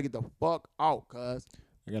you got to get the fuck out, cuz.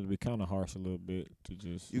 I got to be kind of harsh a little bit to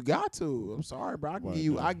just. You got to. I'm sorry, bro. I Right, give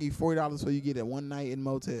you though. $40 so you get it one night in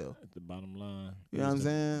motel. At the bottom line. You know what I'm is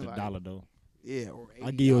saying? The Like, dollar though. Yeah, or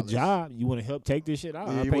I give you a $80. job. You want to help take this shit out?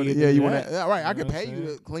 Yeah, I'll you pay wanna, you. yeah, to you do want that. to. Yeah, right. I You can know what pay I'm you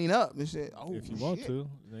saying? to clean up this shit. Oh, If you want shit. to.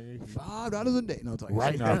 Nigga. $5 a day. No, talking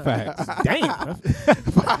Right shit. now, facts. Damn.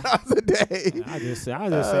 $5 a day. I just say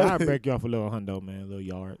I break you off a little hundo, man, a little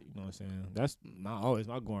yard. You know what I'm saying? That's always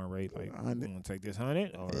my going rate. Like, you 100. want to take this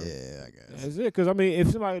 100 or Yeah, I guess. that's it? Because I mean,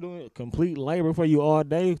 if somebody doing complete labor for you all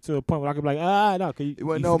day to a point where I could be like, no, cause You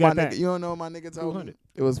wanna you know my forgot that. nigga? You don't know what my nigga told me? 200.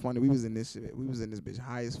 It was funny. We was in this shit. We was in this bitch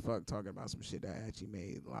high as fuck talking about some shit that actually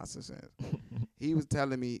made lots of sense. He was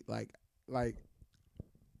telling me like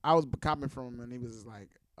I was copping from him and he was just like,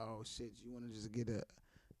 "Oh shit, you want to just get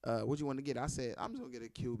a what you want to get?" I said, "I'm just gonna get a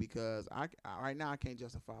Q because I right now I can't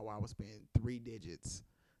justify why I was paying 3 digits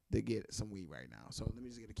to get some weed right now. So let me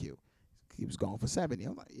just get a Q." He was going for 70.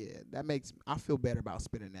 I'm like, yeah, that makes I feel better about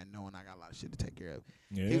spending that knowing I got a lot of shit to take care of.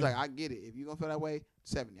 Yeah. He was like, I get it. If you gonna feel that way,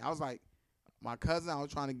 70. I was like, my cousin, I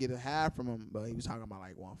was trying to get a half from him, but he was talking about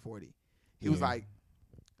like 140. He was Yeah. like,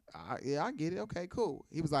 yeah, I get it. Okay, cool.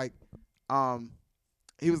 He was like, but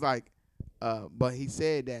he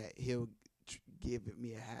said that he'll give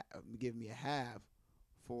me a half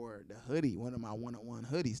for the hoodie, one of my one-on-one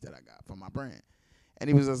hoodies that I got from my brand. And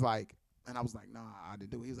he was just like, and I was like, nah, I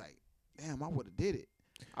didn't do it. He was like, damn, I would have did it.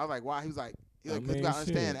 I was like, why? He was like, I because you mean, gotta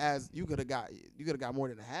understand, shit. as you could have got more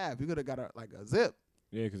than a half. You could have got a zip.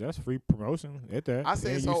 Yeah, because that's free promotion at that. I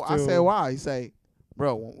said And so. you I said still- why? He say,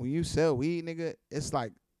 bro, when you sell weed, nigga, it's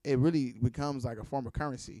like it really becomes like a form of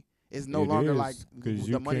currency. It's no It longer is, like 'cause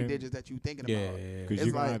the you money can- digits that you thinking Yeah. about. Because It's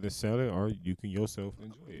you can like- either sell it or you can yourself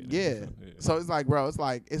enjoy it. Yeah. So it's like, bro, it's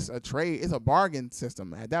like it's a trade. It's a bargain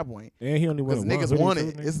system at that point. And he only Because wanted one niggas hoodie want too,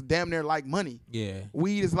 it. nigga. It's damn near like money. Yeah.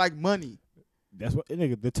 Weed is like money. That's what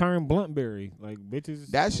nigga. The term bluntberry, like bitches.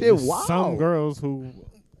 That shit there's wild. Some girls who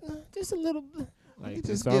just a little. Like, you it's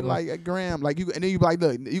just all get about- like a gram, like you, and then you be like,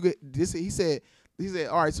 look, you get this. He said,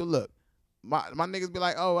 all right, so look, my niggas be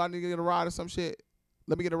like, oh, I need to get a ride or some shit.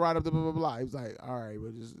 Let me get a ride up to blah blah blah. He was like, all right,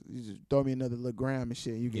 well, you just throw me another little gram and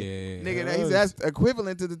shit. You get, Yeah. nigga. He said that's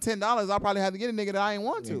equivalent to the $10 I probably had to get a nigga that I ain't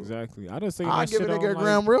want to. Exactly. I just say I that give a shit nigga a on, like,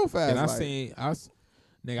 gram real fast. And I like, seen I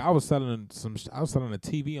was selling a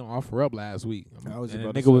TV on OfferUp last week. I was And the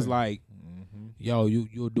about to nigga was say. like, Mhm. yo,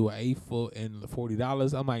 you'll do an 8 foot and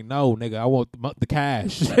 $40. I'm like, no, nigga, I want the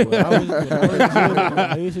cash. When I was little,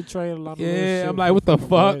 I used to trade a lot of little Yeah, shit I'm like, what the for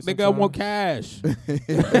fuck, bread nigga? I want sometimes. cash.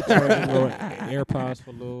 Trade little AirPods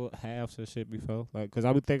for little halves and shit before, like, cause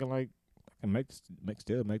I be thinking like I can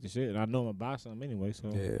still make the shit, and I know I'm gonna buy something anyway,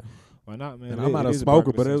 so Yeah, why not, man? and It- I'm not it a is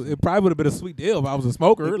smoker, bargaining but system. it probably would have been a sweet deal if I was a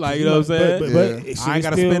smoker. Like, you know what I'm saying? But Yeah. shit, I ain't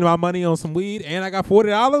gotta still- spend my money on some weed, and I got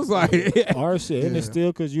 $40. Like, Or shit, and it's Yeah. still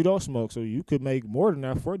because you don't smoke, so you could make more than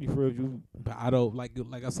that 40 for if you. but I don't like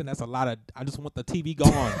I said. That's a lot of. I just want the TV gone,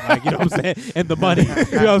 like, you know what I'm saying, and the money. You know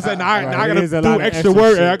what I'm saying? Now I Right, it gotta is a do lot of extra extra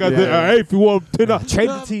work. shit. And I got Yeah. hey, if you want to Trade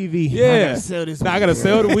the TV. Yeah. I gotta sell this. now I gotta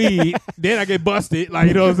sell the weed. Then I get busted. Like,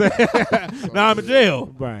 you know what I'm saying? Now I'm in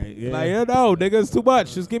jail. Right. Yeah. Like, no, nigga, it's too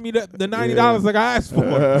much. Just give me the $90 like I asked for.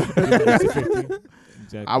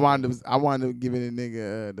 Exactly. I wanted to give it a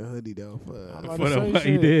nigga the hoodie though. I'm For about For to the say what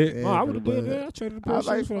he shit. did. Yeah, No, I for would have the did bud. that. I traded the I pair was of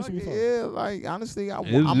like, shoes for that fuck shit it, before. yeah, like honestly, It was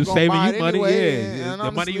I'm just gonna saving buy you it money, anyway. yeah. and The money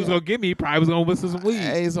honestly, you was gonna give me, he probably was gonna whistle some weed.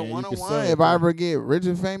 Hey, it's a Yeah, you can one-on-one. sell it, If I too. ever get rich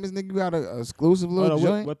and famous, nigga, you got a exclusive Hold little on,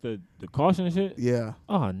 joint. what the caution and shit? Yeah.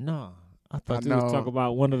 Oh no, I thought I you was know. talking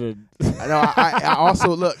about one of the. I know. I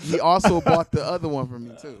also look. He also bought the other one from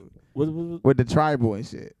me too, what, with the tribal and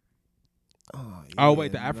shit. Oh,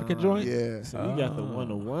 wait, the African joint? Yeah. So you got the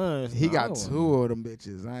one-on-ones. He No, got I 2 of them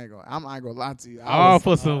bitches. I ain't gonna lie to you. All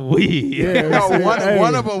for some weed. Yeah, No, see,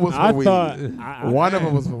 one of them was for I weed. thought One of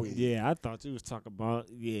them was for weed. Yeah, I thought you was talking about.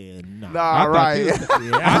 Yeah, nah. Nah, I thought right. you was-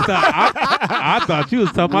 I thought you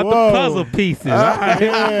was talking about Whoa. the puzzle pieces.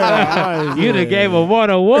 Yeah, You done gave a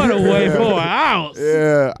one-on-one away for an ounce.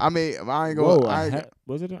 Yeah. I mean, I ain't Whoa, gonna.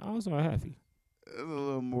 was it an ounce or a halfie? It was a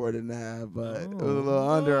little more than that, but it was a Oh, little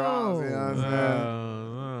under an ounce. You know what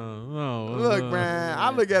I'm saying? Look, man, I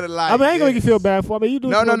look at it like. I mean, I ain't gonna make you this. feel bad for me. You do.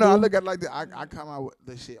 No, what no, you no. I do. look at it like that. I come out with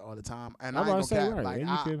this shit all the time, and I'm I ain't about to gonna say, cap. right, Like and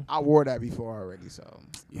you can- I wore that before already, so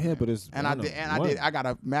Yeah, but it's and I did. I got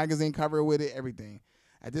a magazine cover with it, everything.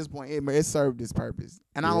 At this point, it served its purpose,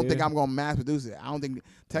 and I don't think Yeah. I'm gonna mass produce it. I don't think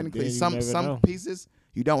technically then you some never know. pieces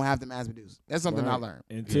you don't have to mass produce. That's something I Right. learned.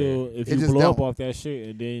 Until if It you just blow up don't. off that shit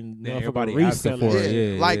and then Then motherfucker everybody asking resell for it.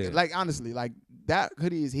 it. Yeah, like yeah. like honestly, like that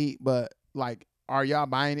hoodie is heat, but like, are y'all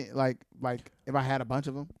buying it? Like if I had a bunch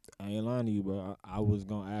of them. I ain't lying to you, but I was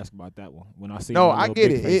gonna ask about that one when I see. No, my I little get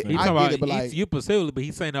big it. face It- nigga. He I talking get about it, but like- you specifically, but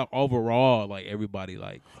he's saying that overall, like everybody,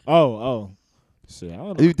 like oh, shit. I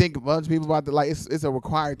don't know. You think a bunch of people about the like it's a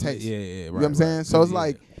required taste. yeah, You know what I'm saying? So it's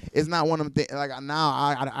like it's not one of them things. Like now,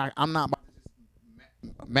 I'm not about to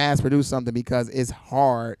just mass produce something because it's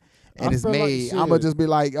hard and I it's feel like made. shit. I'm gonna just be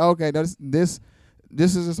like, okay, this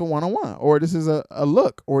is just a 1-on-1, or this is a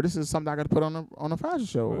look, or this is something I got to put on a fashion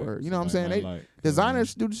show, Right. or you know what I'm Somebody saying? might They like,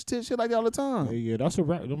 designers do shit like that all the time. Yeah, that's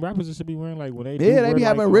what them rappers that should be wearing. Like when they Yeah, they wear, be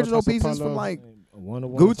having like, all original types of pieces from, color like, and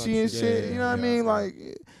one-on-one type Gucci and shit, you know what I mean? Like,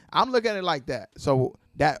 I'm looking at it like that. So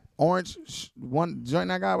that orange one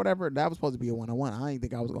joint I got, whatever, that was supposed to be a 1-on-1. I didn't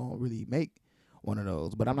think I was gonna really make one of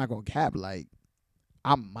those, but I'm not gonna cap. Like,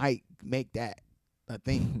 I might make that a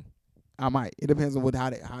thing. I might. It depends on how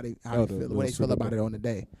they the feel, little what they feel Super about it Bowl. on the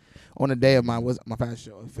day. On the day of my fashion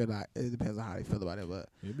show, it depends on how they feel about it. But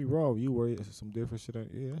It'd be raw. You wear some different shit.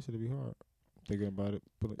 Yeah, that should be hard. Thinking about it,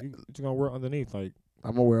 but like, what you gonna wear underneath? Like,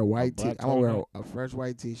 I'm gonna wear a white black I'm gonna wear turtleneck? a fresh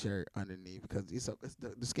white T-shirt underneath because it's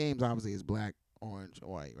the schemes obviously is black, orange,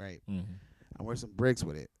 white, right? I wear some bricks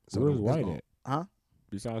with it. So where's it's white gonna- at? Huh?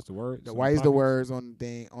 Besides the words, The in white is the pockets? words on the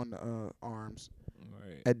thing on the arms,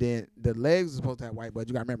 Right. and then the legs are supposed to have white, but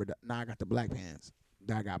you gotta remember now I got the black pants.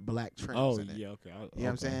 Now I got black trims Oh in it. yeah, okay. You know what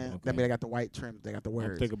I'm saying? Okay. That mean they got the white trims, they got the I'm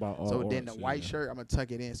words. thinking about all So then the orange, white yeah. shirt, I'm gonna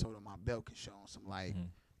tuck it in so that my belt can show some like Mhm.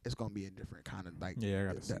 it's gonna be a different kind of like yeah, I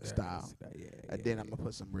gotta see that that style. Yeah, And then I'm gonna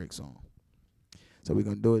put some bricks on. So we're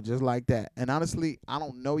gonna do it just like that. And honestly, I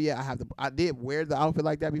don't know yet. I did wear the outfit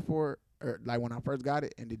like that before, or like when I first got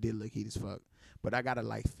it, and it did look heat as fuck. But I gotta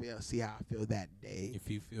like see how I feel that day. If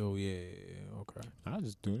you feel, okay. I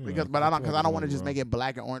just do it Because, but I don't want to just make it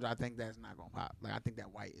black and orange. I think that's not gonna pop. Like I think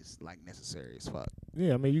that white is like necessary as fuck.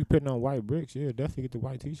 Yeah, I mean, you putting on white bricks. Yeah, definitely get the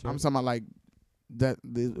white T-shirt. I'm talking about like that.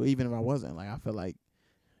 Even if I wasn't, like I feel like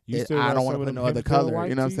You still I got don't want some to of put them no other Hemsell color. white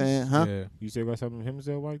You know what I'm tees? saying? Huh? Yeah. You still got some of them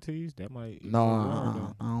Hemsell white tees? That might. No, I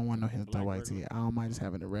I don't want no Hemsell Black white tee. regular. I don't mind just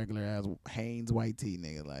having a regular ass Hanes white tee,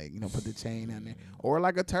 nigga. Like put the chain on there, or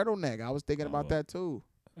like a turtleneck. I was thinking about that too.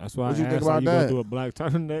 That's why What I you think asked about how you gonna that? do a black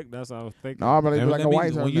turtleneck. That's what I was thinking. No, but it's like a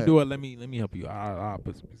white when you turtleneck. do it, let me help you. I'll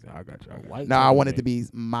put some. I got you. I got you. White No, I want it turtleneck. to be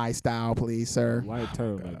my style, please, sir. White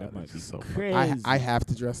turtleneck. God, That might this be is so crazy. I have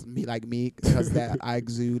to dress me like me because that I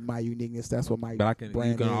exude my uniqueness. That's what my But I can. You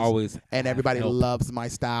brand can is. always. And have everybody help. loves my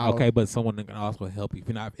style. Okay, but someone can also help you.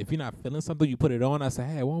 If you're not feeling something, you put it on. I say,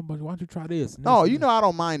 hey, why don't you try this? And No, this you and know I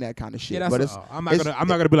don't mind that kind of that. shit. Yeah, but that's. it's I'm not it's-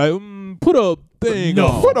 gonna be like, put a thing. No.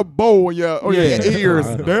 on. put a bow on your Yeah. ears.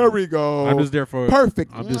 I know. There we go. I'm just there for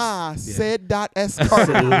Perfect. I'm just- Mwah. yeah. Said dot S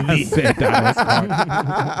Carter. Said dot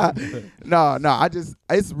S. No,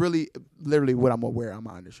 it's really literally what I'm gonna wear on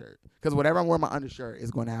my undershirt. Because whatever I'm wearing my undershirt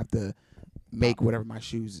is gonna have to make whatever my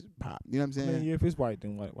shoes pop. You know what I'm I saying? mean, yeah, if it's white,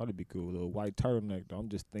 then white would be cool. The white turtleneck, though. I'm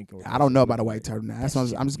just thinking. I don't know about a white turtleneck. That's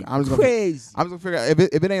what I'm just gonna Crazy. I'm just gonna figure out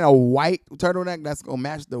if it ain't a white turtleneck that's gonna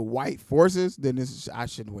match the white forces, then I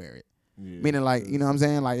shouldn't wear it. Yeah. Meaning like, you know what I'm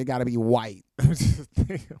saying? Like it gotta be white. I'm just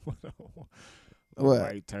thinking, a What?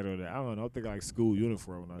 white turtleneck. I don't know. I'm thinking like school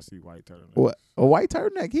uniform when I see white turtleneck. What? A white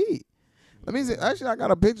turtleneck heat. Let me see. Actually, I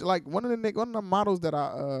got a picture. Like one of the models that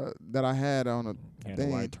I had on a Had a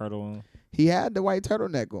thing. white turtle on. He had the white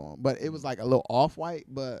turtleneck on, but it was like a little off white,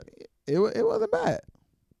 but it wasn't bad.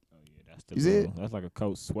 Oh yeah, that's the You see little, that's like a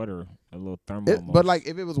coat sweater, a little thermal. But almost. like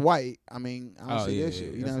if it was white, I mean, I don't Oh, see yeah, this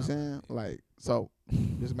shit. yeah, You know what I'm that's saying? Like so,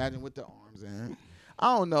 just imagine with the arms in.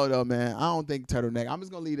 I don't know though, man. I don't think turtleneck. I'm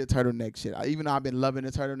just gonna leave the turtleneck shit. Even though I've been loving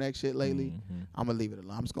the turtleneck shit lately, Mhm. I'm gonna leave it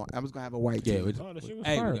alone. I'm just gonna have a white Yeah, tee. we Oh, the shit was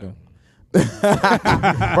Hey, fire we though.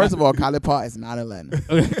 First of all, Kylie Parr is not Atlanta.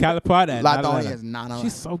 Calipada. Latonya is not Atlanta.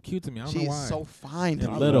 She's so cute to me. I don't know She's why. so fine to Yeah,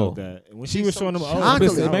 me. I little. love that. And when she She's was so showing them chocolate.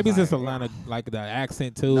 old, Maybe Maybe it's just like, Atlanta, like the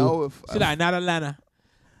accent too. No, if She's like not Atlanta.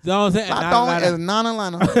 You know what I'm saying? Not Latonya is Atlanta. not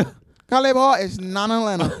Atlanta. Kylie Parr is not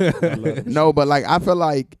Atlanta. No, but like I feel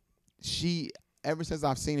like she. Ever since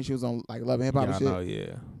I've seen her, she was on like Love and Hip Hop Yeah, I and shit. know,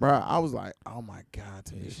 yeah. Bro, I was like, oh my God,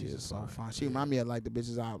 to me, Yeah, she she's is so fine. fine. She remind me of like the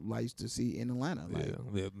bitches I like, used to see in Atlanta. Like,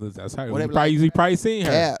 Yeah, that's her. Whatever, You probably seen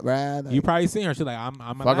her. yeah, bruh. Like, You probably seen her. She's like, I'm fuck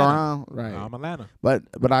Atlanta. around, right? I'm Atlanta. But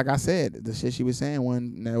like I said, the shit she was saying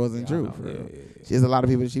when that wasn't Yeah, I true. know. For Yeah, real. yeah, She's a lot of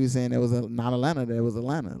people. She was saying there was not Atlanta. There was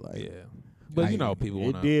Atlanta. Like, yeah. But like, you know, people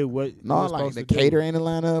it wanna did what. no, it was like supposed the to do. cater in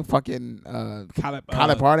Atlanta, fucking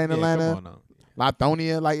Calip Party in yeah, Atlanta. come on now.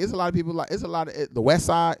 Lithonia, like it's a lot of people. Like it's a lot of the West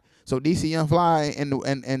Side. So DC Young Fly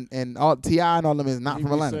and all T.I. and all them is not He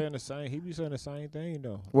from be Atlanta. saying the same. He be saying the same thing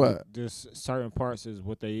though. What? Like, just certain parts is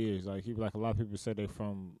what they is. Like he be like a lot of people say they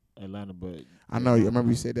from Atlanta, but I know. I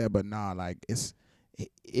remember you said that, but nah, like it's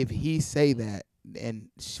if he say that and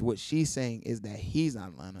what she's saying is that he's not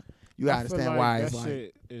Atlanta. You gotta I feel understand like why that it's like.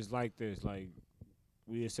 shit is like this. Like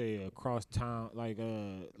we say across town, like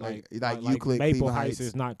Like Maple Euclid, Cleveland Heights Heights.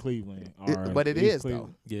 is not Cleveland, But it East is,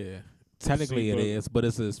 Cleveland. Yeah. Technically it but- is, but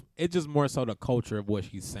it's just more so the culture of what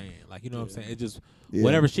she's saying. Like, you know what I'm Yeah. saying? It just Yeah.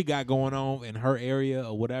 whatever she got going on in her area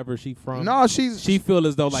or whatever she from. No, she feel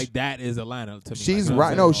as though like that is Atlanta to me. she's like, you know what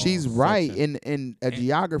right. I'm No, saying? she's right section. in a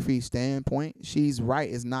geography standpoint. She's right.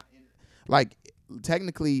 It's not like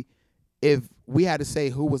technically, if we had to say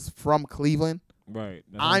who was from Cleveland, Right.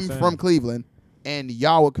 That's what I'm saying. from Cleveland, and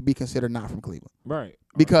y'all would be considered not from Cleveland Right.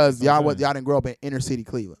 because That's what I'm y'all didn't grow up in inner city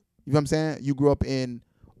Cleveland. You know what I'm saying? You grew up in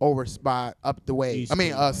over spot up the way. East I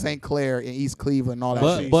mean, Cleveland. St. Clair and East Cleveland and all that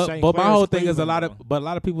Actually, shit. But St. my Clair's whole thing is Cleveland, though. a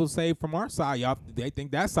lot of people say from our side, y'all they think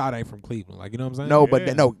that side ain't from Cleveland. Like, you know what I'm saying? No, but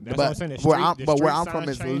Yeah, no, that's what I'm but saying. The where street- I'm the but where street I'm from sign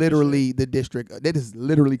is changed and literally the district. That is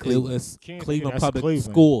literally it Cleveland. was Can't- Cleveland that's Public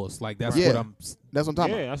Cleveland. Schools. Like that's Yeah. what I'm. That's what I'm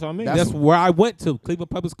talking Yeah, about. that's what I mean. That's- That's where I went to Cleveland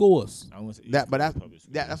Public Schools. I went to East That, but that's Cleveland Public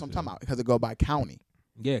Schools, that's what I'm yeah. talking about because it go by county.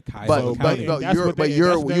 Yeah, Kyle. But- So, but- and but that's you're- what but they- you're-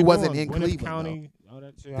 that's what they you wasn't doing. in Gwinnett Cleveland, County, all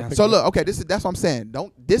that shit. I Yeah. think So that- look, okay, that's what I'm saying.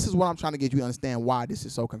 This is what I'm trying to get you to understand why this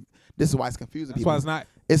is so. This is why it's confusing That's people. why it's not.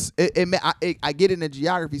 I get it in a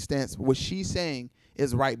geography stance. What she's saying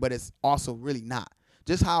is right, but it's also really not.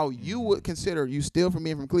 Just how you would consider you still from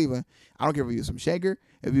being from Cleveland. I don't care if you was from Shaker,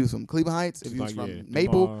 if you was from Cleveland Heights, if It's you was like, from yeah,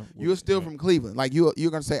 Maple, Demar, you're still yeah. from Cleveland. Like you're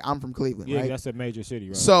gonna say I'm from Cleveland, Yeah, right? that's a major city,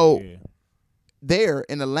 right? So- yeah. There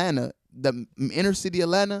in Atlanta, the inner city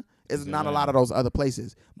Atlanta is It's not a Atlanta. lot of those other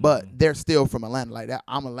places, but Mhm. they're still from Atlanta. Like that,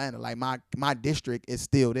 I'm Atlanta. Like my district is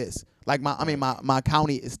still this. Like my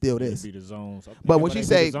county is still It'd this. be the zones. I think But that's when why she they do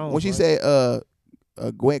say the zones, when she right?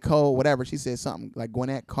 said Gwinnett Cole, whatever, she said something like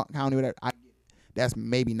Gwinnett County, whatever. That's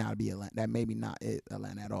maybe not be Atlanta. That maybe not it,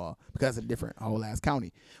 Atlanta at all because it's a different whole ass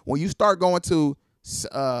county. When you start going to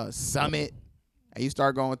Summit and you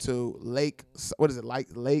start going to Lake, what is it like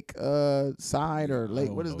Lake Side or I Lake?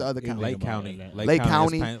 don't What is know. the other It county? Lake about County. Atlanta. Lake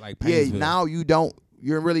County. is like Yeah, Painesville. now you don't.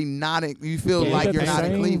 You're really not. You feel Yeah, like is you're that not the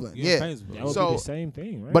in same? Cleveland. You're in Yeah, Painesville. That would So- be the same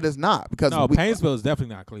thing, right? but it's not because No, we, Painesville is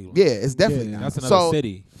definitely not Cleveland. yeah, it's definitely Yeah, not. That's another so,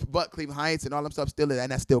 city. But Cleveland Heights and all them stuff still is,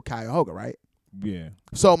 and that's still Cuyahoga, right? yeah.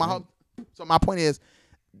 So my point is,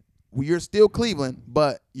 you're still Cleveland,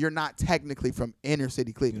 but you're not technically from inner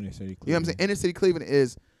city Cleveland. Inner city You know what I'm saying? Cleveland. Inner city Cleveland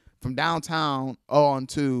is from downtown on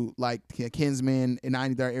to like Kinsman in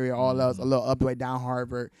 93rd area, all else, a little up the way down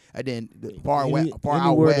Harvard, and then the far west, far out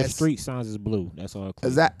Anywhere the west. street signs is blue. That's all.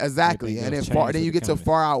 Cleveland. Exactly, Everything and then else far. changed Then with you the get to county.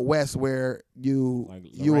 far out west where you Like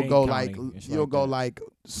you will Lorain go County like and shit you'll like go that. like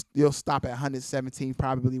you'll stop at 117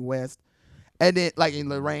 probably west, and then like in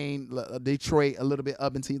Lorain, Detroit, a little bit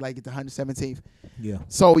up until you like get to 117th. Yeah.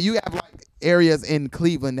 So you have like areas in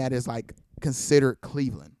Cleveland that is like considered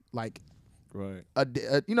Cleveland, like Right.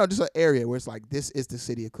 just an area where it's like this is the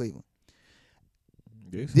city of Cleveland.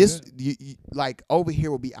 This. This you like over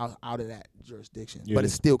here will be out of that jurisdiction, Yeah. but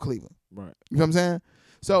it's still Cleveland. Right. You know what I'm saying?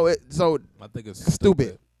 So I think it's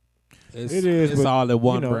Stupid. It's, It is, It's but, all in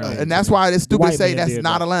one you know, brand. and that's why it's The stupid to white say man that's did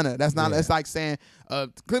not that. Atlanta. That's not. Yeah. It's like saying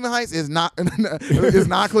Cleveland Heights is not is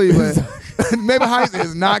not Cleveland. Maple Heights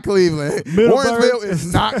is not Cleveland. Middleburg Warrensville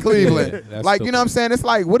is not Cleveland. Yeah, that's like you know what I'm stupid. saying? It's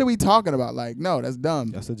like what are we talking about? Like no, that's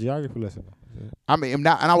dumb. That's a geography lesson. I mean, and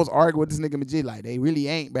I was arguing with this nigga Majid like they really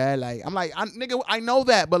ain't bad. Like I'm like nigga, I know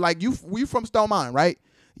that, but like you from Stone Mountain, right?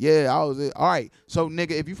 Yeah, I was all right. So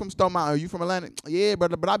nigga, if you from Stone Mountain, are you from Atlanta? Yeah,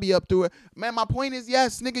 but I be up through it. Man, my point is,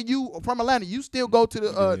 yes, nigga, you from Atlanta, you still go to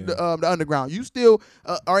the underground. You still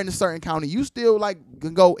are in a certain county. You still like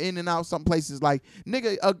can go in and out some places. Like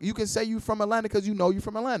nigga, you can say you from Atlanta because you know you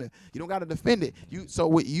from Atlanta. You don't gotta defend it. So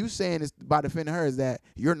what you saying is by defending her is that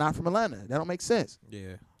you're not from Atlanta. That don't make sense.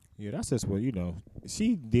 Yeah. Yeah, that's just what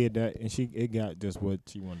she did that, and it got just what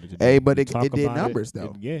she wanted to do. Hey, but it Talk did about numbers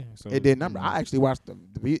though. Yeah, so, It did number. I actually watched the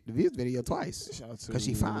views video twice. Shout out to Cause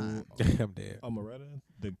she fine. I'm dead. Omeretta,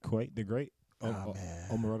 the great. Oh, man.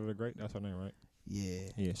 Omeretta the Great. That's her name, right? Yeah.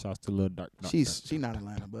 Yeah. Shouts to Lil Dark. She not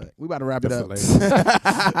Atlanta, but we about to wrap it up. That's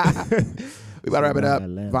We about to wrap it up.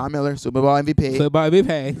 Atlanta. Von Miller, Super Bowl MVP. So about big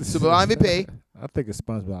pay. Super Bowl MVP. I think it's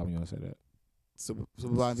SpongeBob when you say that. Super Bowl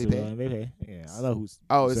Super MVP. MVP. Yeah, I know who's.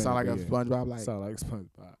 Oh, it saying sound like a yeah. SpongeBob, like Sound like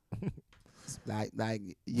SpongeBob. like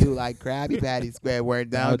you like Krabby Patty Squidward,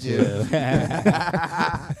 don't you?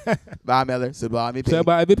 Yeah. Von Miller, Super Bowl MVP. So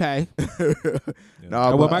about big pay.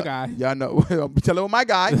 No, With but, my guy. Y'all know. Tell it with my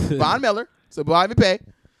guy, Von Miller. So Bobby Pay.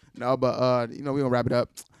 No, but we gonna wrap it up.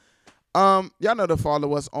 Y'all know to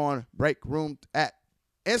follow us on Break Room at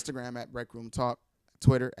Instagram at Break Room Talk,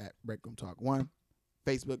 Twitter at Break Room Talk 1,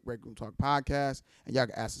 Facebook Break Room Talk Podcast, and y'all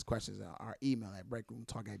can ask us questions on our email at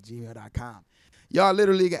breakroomtalk@gmail.com. Y'all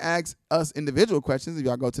literally can ask us individual questions if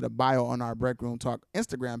y'all go to the bio on our Break Room Talk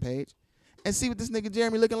Instagram page and see what this nigga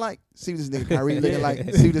Jeremy looking like, see what this nigga Kyrie looking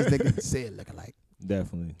like, see what this nigga Sid looking like.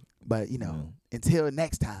 Definitely. But until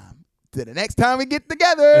next time. To the next time we get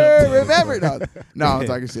together, remember. No, I'm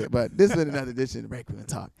talking shit. But this has been another edition of Break Room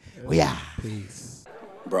Talk. We are. Peace.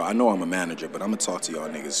 Bro, I know I'm a manager, but I'm going to talk to y'all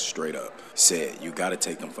niggas straight up. Said, you got to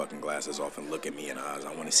take them fucking glasses off and look at me in the eyes.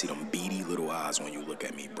 I want to see them beady little eyes when you look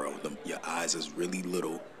at me, bro. Your eyes is really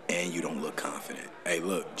little, and you don't look confident. Hey,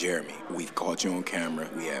 look, Jeremy, we've caught you on camera.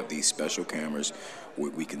 We have these special cameras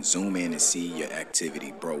where we can zoom in and see your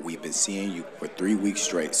activity, bro. We've been seeing you for 3 weeks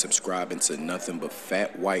straight, subscribing to nothing but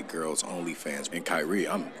fat white girls OnlyFans. And Kyrie,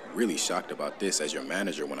 I'm really shocked about this. As your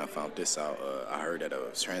manager, when I found this out, I heard that a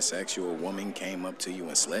transsexual woman came up to you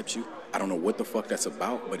and slapped you. I don't know what the fuck that's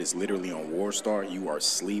about, but it's literally on WarStar. You are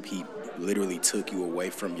asleep. He literally took you away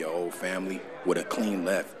from your whole family with a clean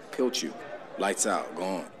left, killed you. Lights out,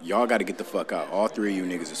 gone. Y'all got to get the fuck out. All 3 of you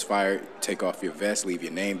niggas is fired. Take off your vests, leave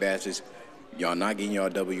your name badges. Y'all not getting y'all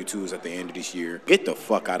W-2s at the end of this year. Get the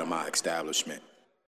fuck out of my establishment.